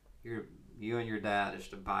 You and your dad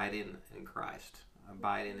just abiding in Christ,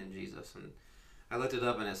 abiding in Jesus. And I looked it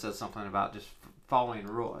up, and it says something about just following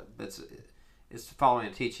rule. It's following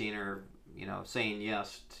a teaching, or, you know, saying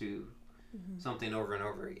yes to something over and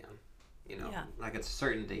over again. You know, like it's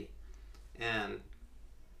certainty. And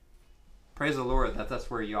praise the Lord that that's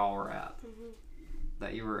where y'all were at.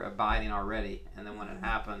 That you were abiding already, and then when it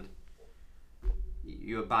happened,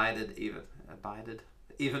 you abided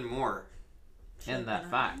even more in that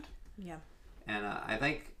fact. Yeah. And I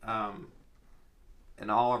think in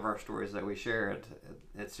all of our stories that we shared,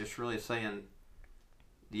 it's just really saying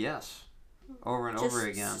yes over and over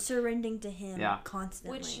again. Surrendering to him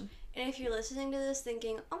constantly. And if you're listening to this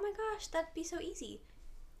thinking, oh my gosh, that'd be so easy.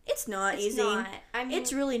 It's not It's easy. not. I mean,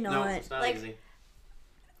 it's really not. No, it's not Like, easy.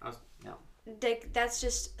 No. Like, that's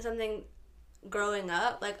just something growing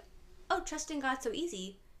up. Like, oh, trusting God's so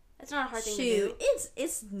easy. That's not a hard thing to do.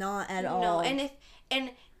 It's not at all. No,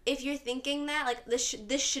 and if you're thinking that, like,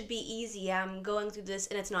 this should be easy, I'm going through this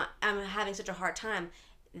and it's not, I'm having such a hard time,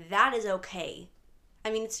 that is okay.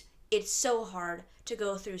 I mean, it's so hard to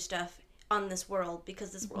go through stuff on this world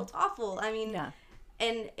because this world's awful. I mean,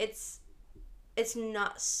 and it's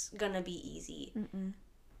not gonna be easy. Mm-mm.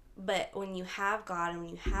 But when you have God and when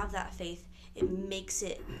you have that faith, it makes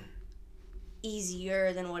it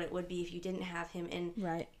easier than what it would be if you didn't have him.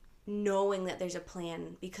 And knowing that there's a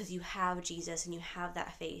plan because you have Jesus and you have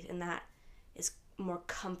that faith, and that is more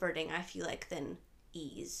comforting, I feel like, than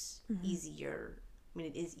easier. I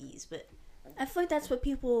mean, it is ease, but I feel like that's what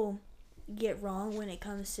people get wrong when it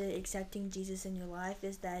comes to accepting Jesus in your life,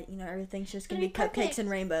 is that, you know, everything's just gonna be cupcakes and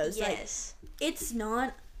rainbows. Yes. Like, it's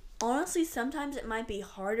not. Honestly, sometimes it might be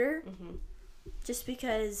harder just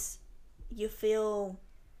because you feel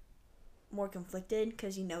more conflicted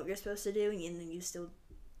because you know what you're supposed to do and then you still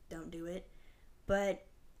don't do it. But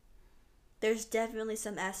there's definitely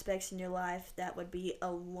some aspects in your life that would be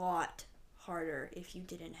a lot harder if you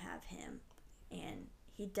didn't have him. And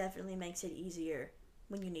he definitely makes it easier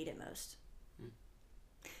when you need it most.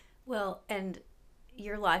 Well, and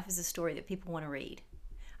your life is a story that people want to read.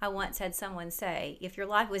 I once had someone say, if your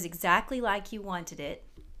life was exactly like you wanted it,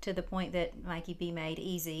 to the point that Mikey B made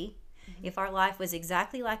easy, if our life was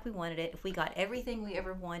exactly like we wanted it, if we got everything we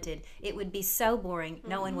ever wanted, it would be so boring,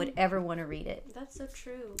 no one would ever want to read it. That's so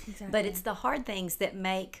true. Exactly. But it's the hard things that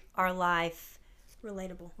make our life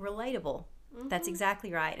relatable. That's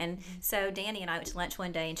exactly right. And so Danny and I went to lunch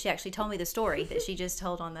one day, and she actually told me the story that she just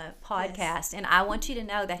told on the podcast. Yes. And I want you to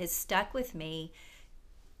know that has stuck with me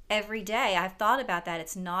every day. I've thought about that.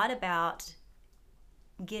 It's not about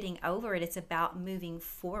getting over it. It's about moving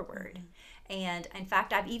forward. And in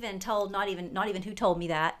fact, I've even told, not even who told me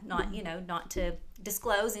that, not to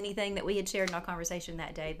disclose anything that we had shared in our conversation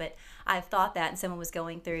that day, but I've thought that, and someone was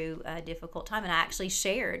going through a difficult time, and I actually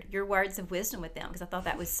shared your words of wisdom with them because I thought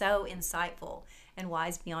that was so insightful and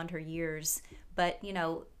wise beyond her years. But,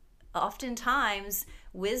 oftentimes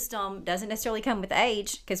wisdom doesn't necessarily come with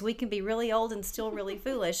age, because we can be really old and still really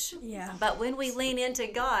foolish. Yeah. But when we lean into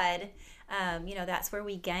God, that's where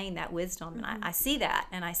we gain that wisdom. And I see that,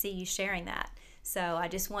 and I see you sharing that. So I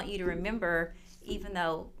just want you to remember, even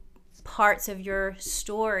though parts of your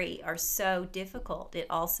story are so difficult,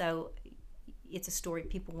 it's a story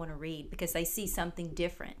people want to read because they see something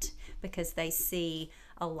different, because they see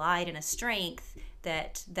a light and a strength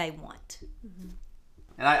that they want.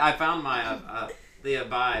 And I found my the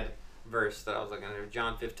abide verse that I was looking at,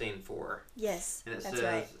 John 15:4. Yes, and it that's says,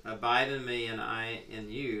 right. "Abide in me, and I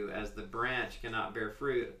in you, as the branch cannot bear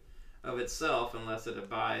fruit of itself unless it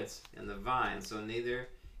abides in the vine. So neither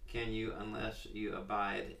can you unless you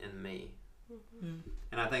abide in me."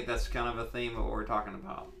 And I think that's kind of a theme of what we're talking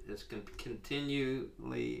about, is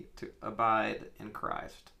continually to abide in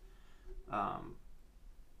Christ.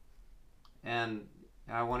 And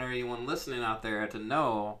I want anyone listening out there to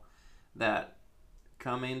know that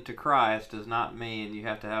coming to Christ does not mean you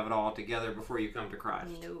have to have it all together before you come to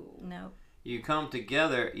Christ. No. You come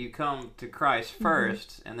to Christ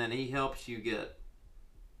first, and then He helps you, gives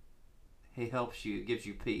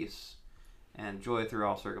you peace and joy through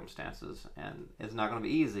all circumstances. And it's not going to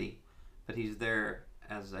be easy, but He's there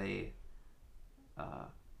as a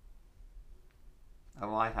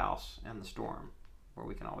lighthouse in the storm where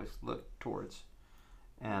we can always look towards.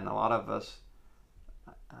 And a lot of us,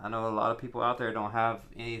 I know a lot of people out there don't have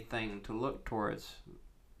anything to look towards,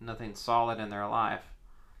 nothing solid in their life,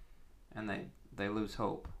 and they lose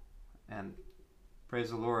hope. And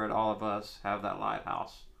praise the Lord, all of us have that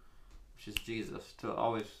lighthouse, which is Jesus, to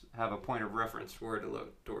always have a point of reference where to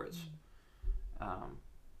look towards.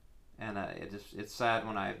 It's sad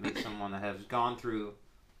when I meet someone that has gone through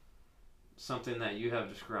something that you have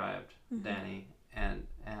described, Danny, and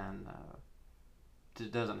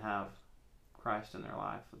just doesn't have Christ in their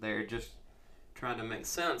life. They're just trying to make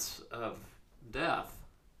sense of death,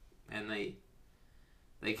 and they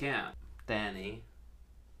can't. Danny,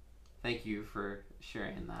 thank you for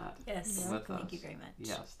sharing that with us. Thank you very much.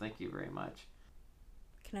 Yes, thank you very much.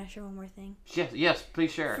 Can I share one more thing? Yes,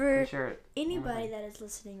 please share it. For please share it. Anybody that is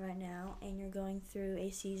listening right now and you're going through a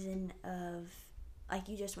season of, like,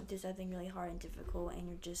 you just went through something really hard and difficult and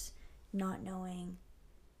you're just not knowing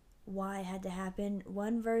why it had to happen,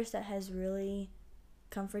 one verse that has really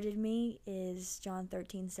comforted me is John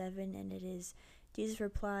 13:7, and it is, Jesus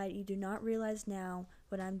replied, "You do not realize now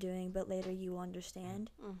what I'm doing, but later you will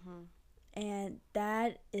understand." And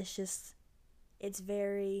that is just, it's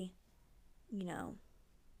very,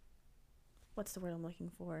 what's the word I'm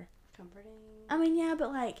looking for? Comforting. I mean, yeah, but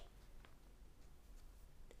like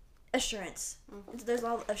assurance. There's a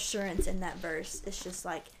lot of assurance in that verse. It's just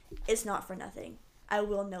like, it's not for nothing. I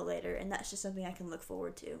will know later, and that's just something I can look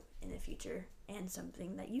forward to in the future, and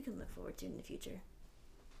something that you can look forward to in the future.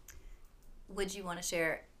 Would you want to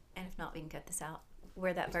share And if not, we can cut this out.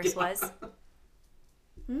 Where that verse was.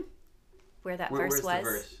 Where that verse was. Where's the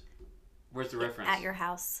verse? Where's the reference? At your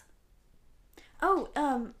house. Oh,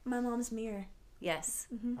 my mom's mirror. Yes.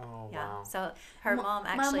 Oh, Yeah. wow. So her mom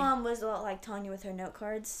actually. My mom was a lot like Tanya with her note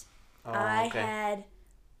cards. Oh, I okay. had.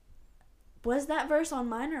 Was that verse on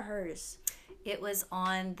mine or hers? It was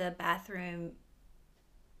on the bathroom,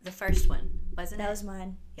 the first one, wasn't it? That was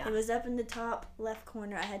mine. Yeah. It was up in the top left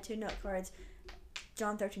corner. I had 2 note cards.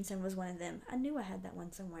 John 13:7 was one of them. I knew I had that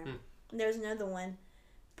one somewhere. There was another one,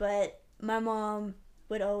 but my mom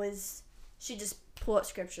would always. She just pull up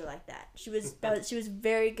scripture like that. She was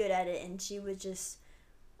very good at it, and she would just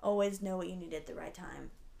always know what you needed at the right time.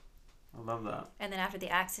 I love that. And then after the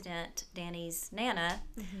accident, Danny's Nana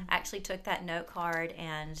actually took that note card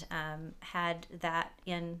and had that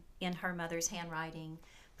in her mother's handwriting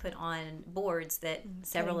put on boards that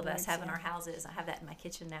several of us have in our houses. I have that in my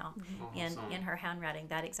kitchen now. In her handwriting,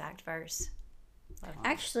 that exact verse.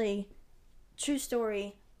 Actually, true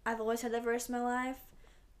story, I've always had that verse in my life,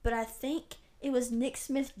 but I think it was Nick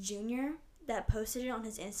Smith Jr. that posted it on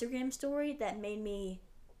his Instagram story that made me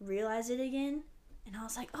realize it again. And I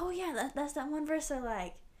was like, oh yeah, that's that one verse I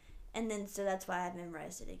like. And then, so that's why I've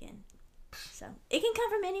memorized it again. So, it can come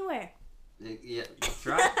from anywhere. Yeah, that's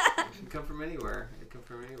right. It can come from anywhere.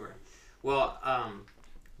 Well,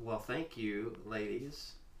 thank you,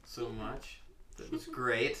 ladies, so much. That was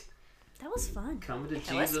great. That was fun. Coming to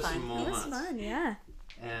That was Jesus fun. moments. That was fun, yeah.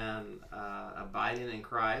 And abiding in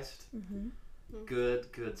Christ.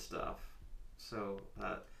 Good stuff. So,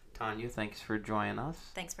 Tanya, thanks for joining us.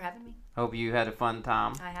 Thanks for having me. Hope you had a fun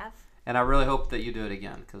time. I have. And I really hope that you do it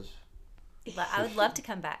again, because I would love to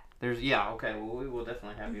come back. we will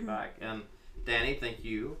definitely have you back. And Danny, thank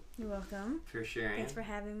you. You're welcome. For sharing. Thanks for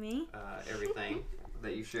having me. Everything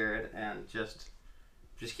that you shared, and just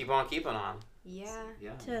keep on keeping on. Yeah.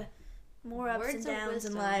 Yeah. To more ups Words and of downs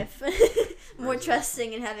in wisdom. life. More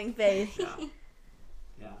trusting and having faith.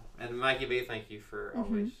 Yeah. And Mikey B, thank you for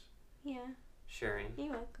always Yeah. sharing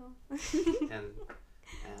You're welcome. and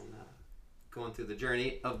going through the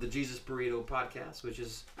journey of the Jesus Burrito podcast, which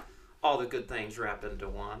is all the good things wrapped into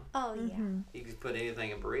one. Oh yeah. You can put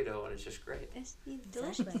anything in burrito, and it's just great. It's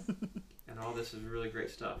delicious. And all this is really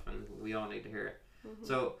great stuff, and we all need to hear it.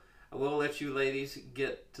 So we'll let you ladies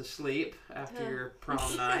get to sleep after your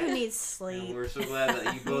prom night. Who needs And sleep? we're so glad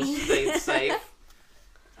that you both stayed safe.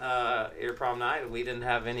 Your prom night. We didn't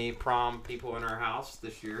have any prom people in our house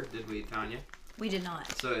this year, did we, Tanya? We did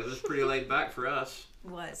not. So it was pretty laid back for us, It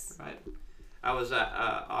was. right? I was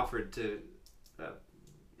offered to,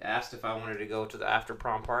 asked if I wanted to go to the after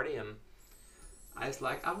prom party, and I was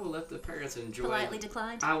like, I will let the parents enjoy. Politely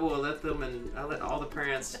declined. I will let them, and I let all the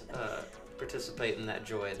parents participate in that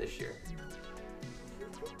joy this year,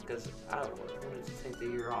 because I wanted to take the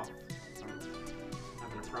year off from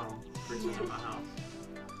having a prom person in my house.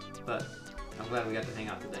 But I'm glad we got to hang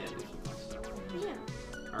out today and do some fun stuff. Yeah.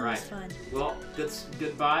 All right. It was fun. Well,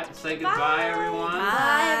 goodbye. Say goodbye, everyone.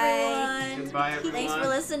 Bye, everyone. Goodbye, everyone. Thanks for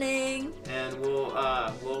listening. And we'll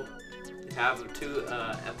have 2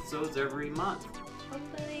 episodes every month.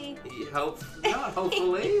 Hopefully.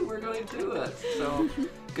 Hopefully, we're going to do it. So,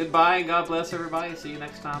 goodbye and God bless everybody. See you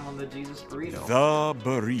next time on the Jesus Burrito. The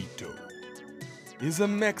burrito is a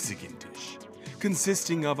Mexican dish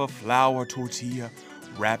consisting of a flour tortilla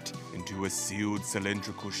wrapped into a sealed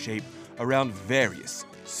cylindrical shape around various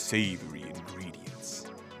savory ingredients.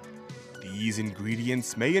 These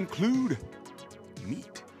ingredients may include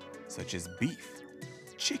meat, such as beef,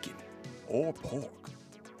 chicken, or pork.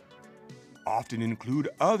 Often include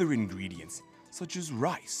other ingredients, such as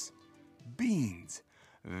rice, beans,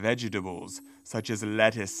 vegetables, such as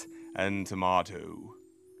lettuce and tomato,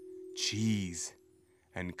 cheese,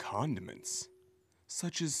 and condiments,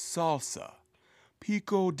 such as salsa,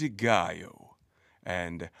 pico de gallo,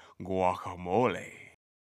 and guacamole.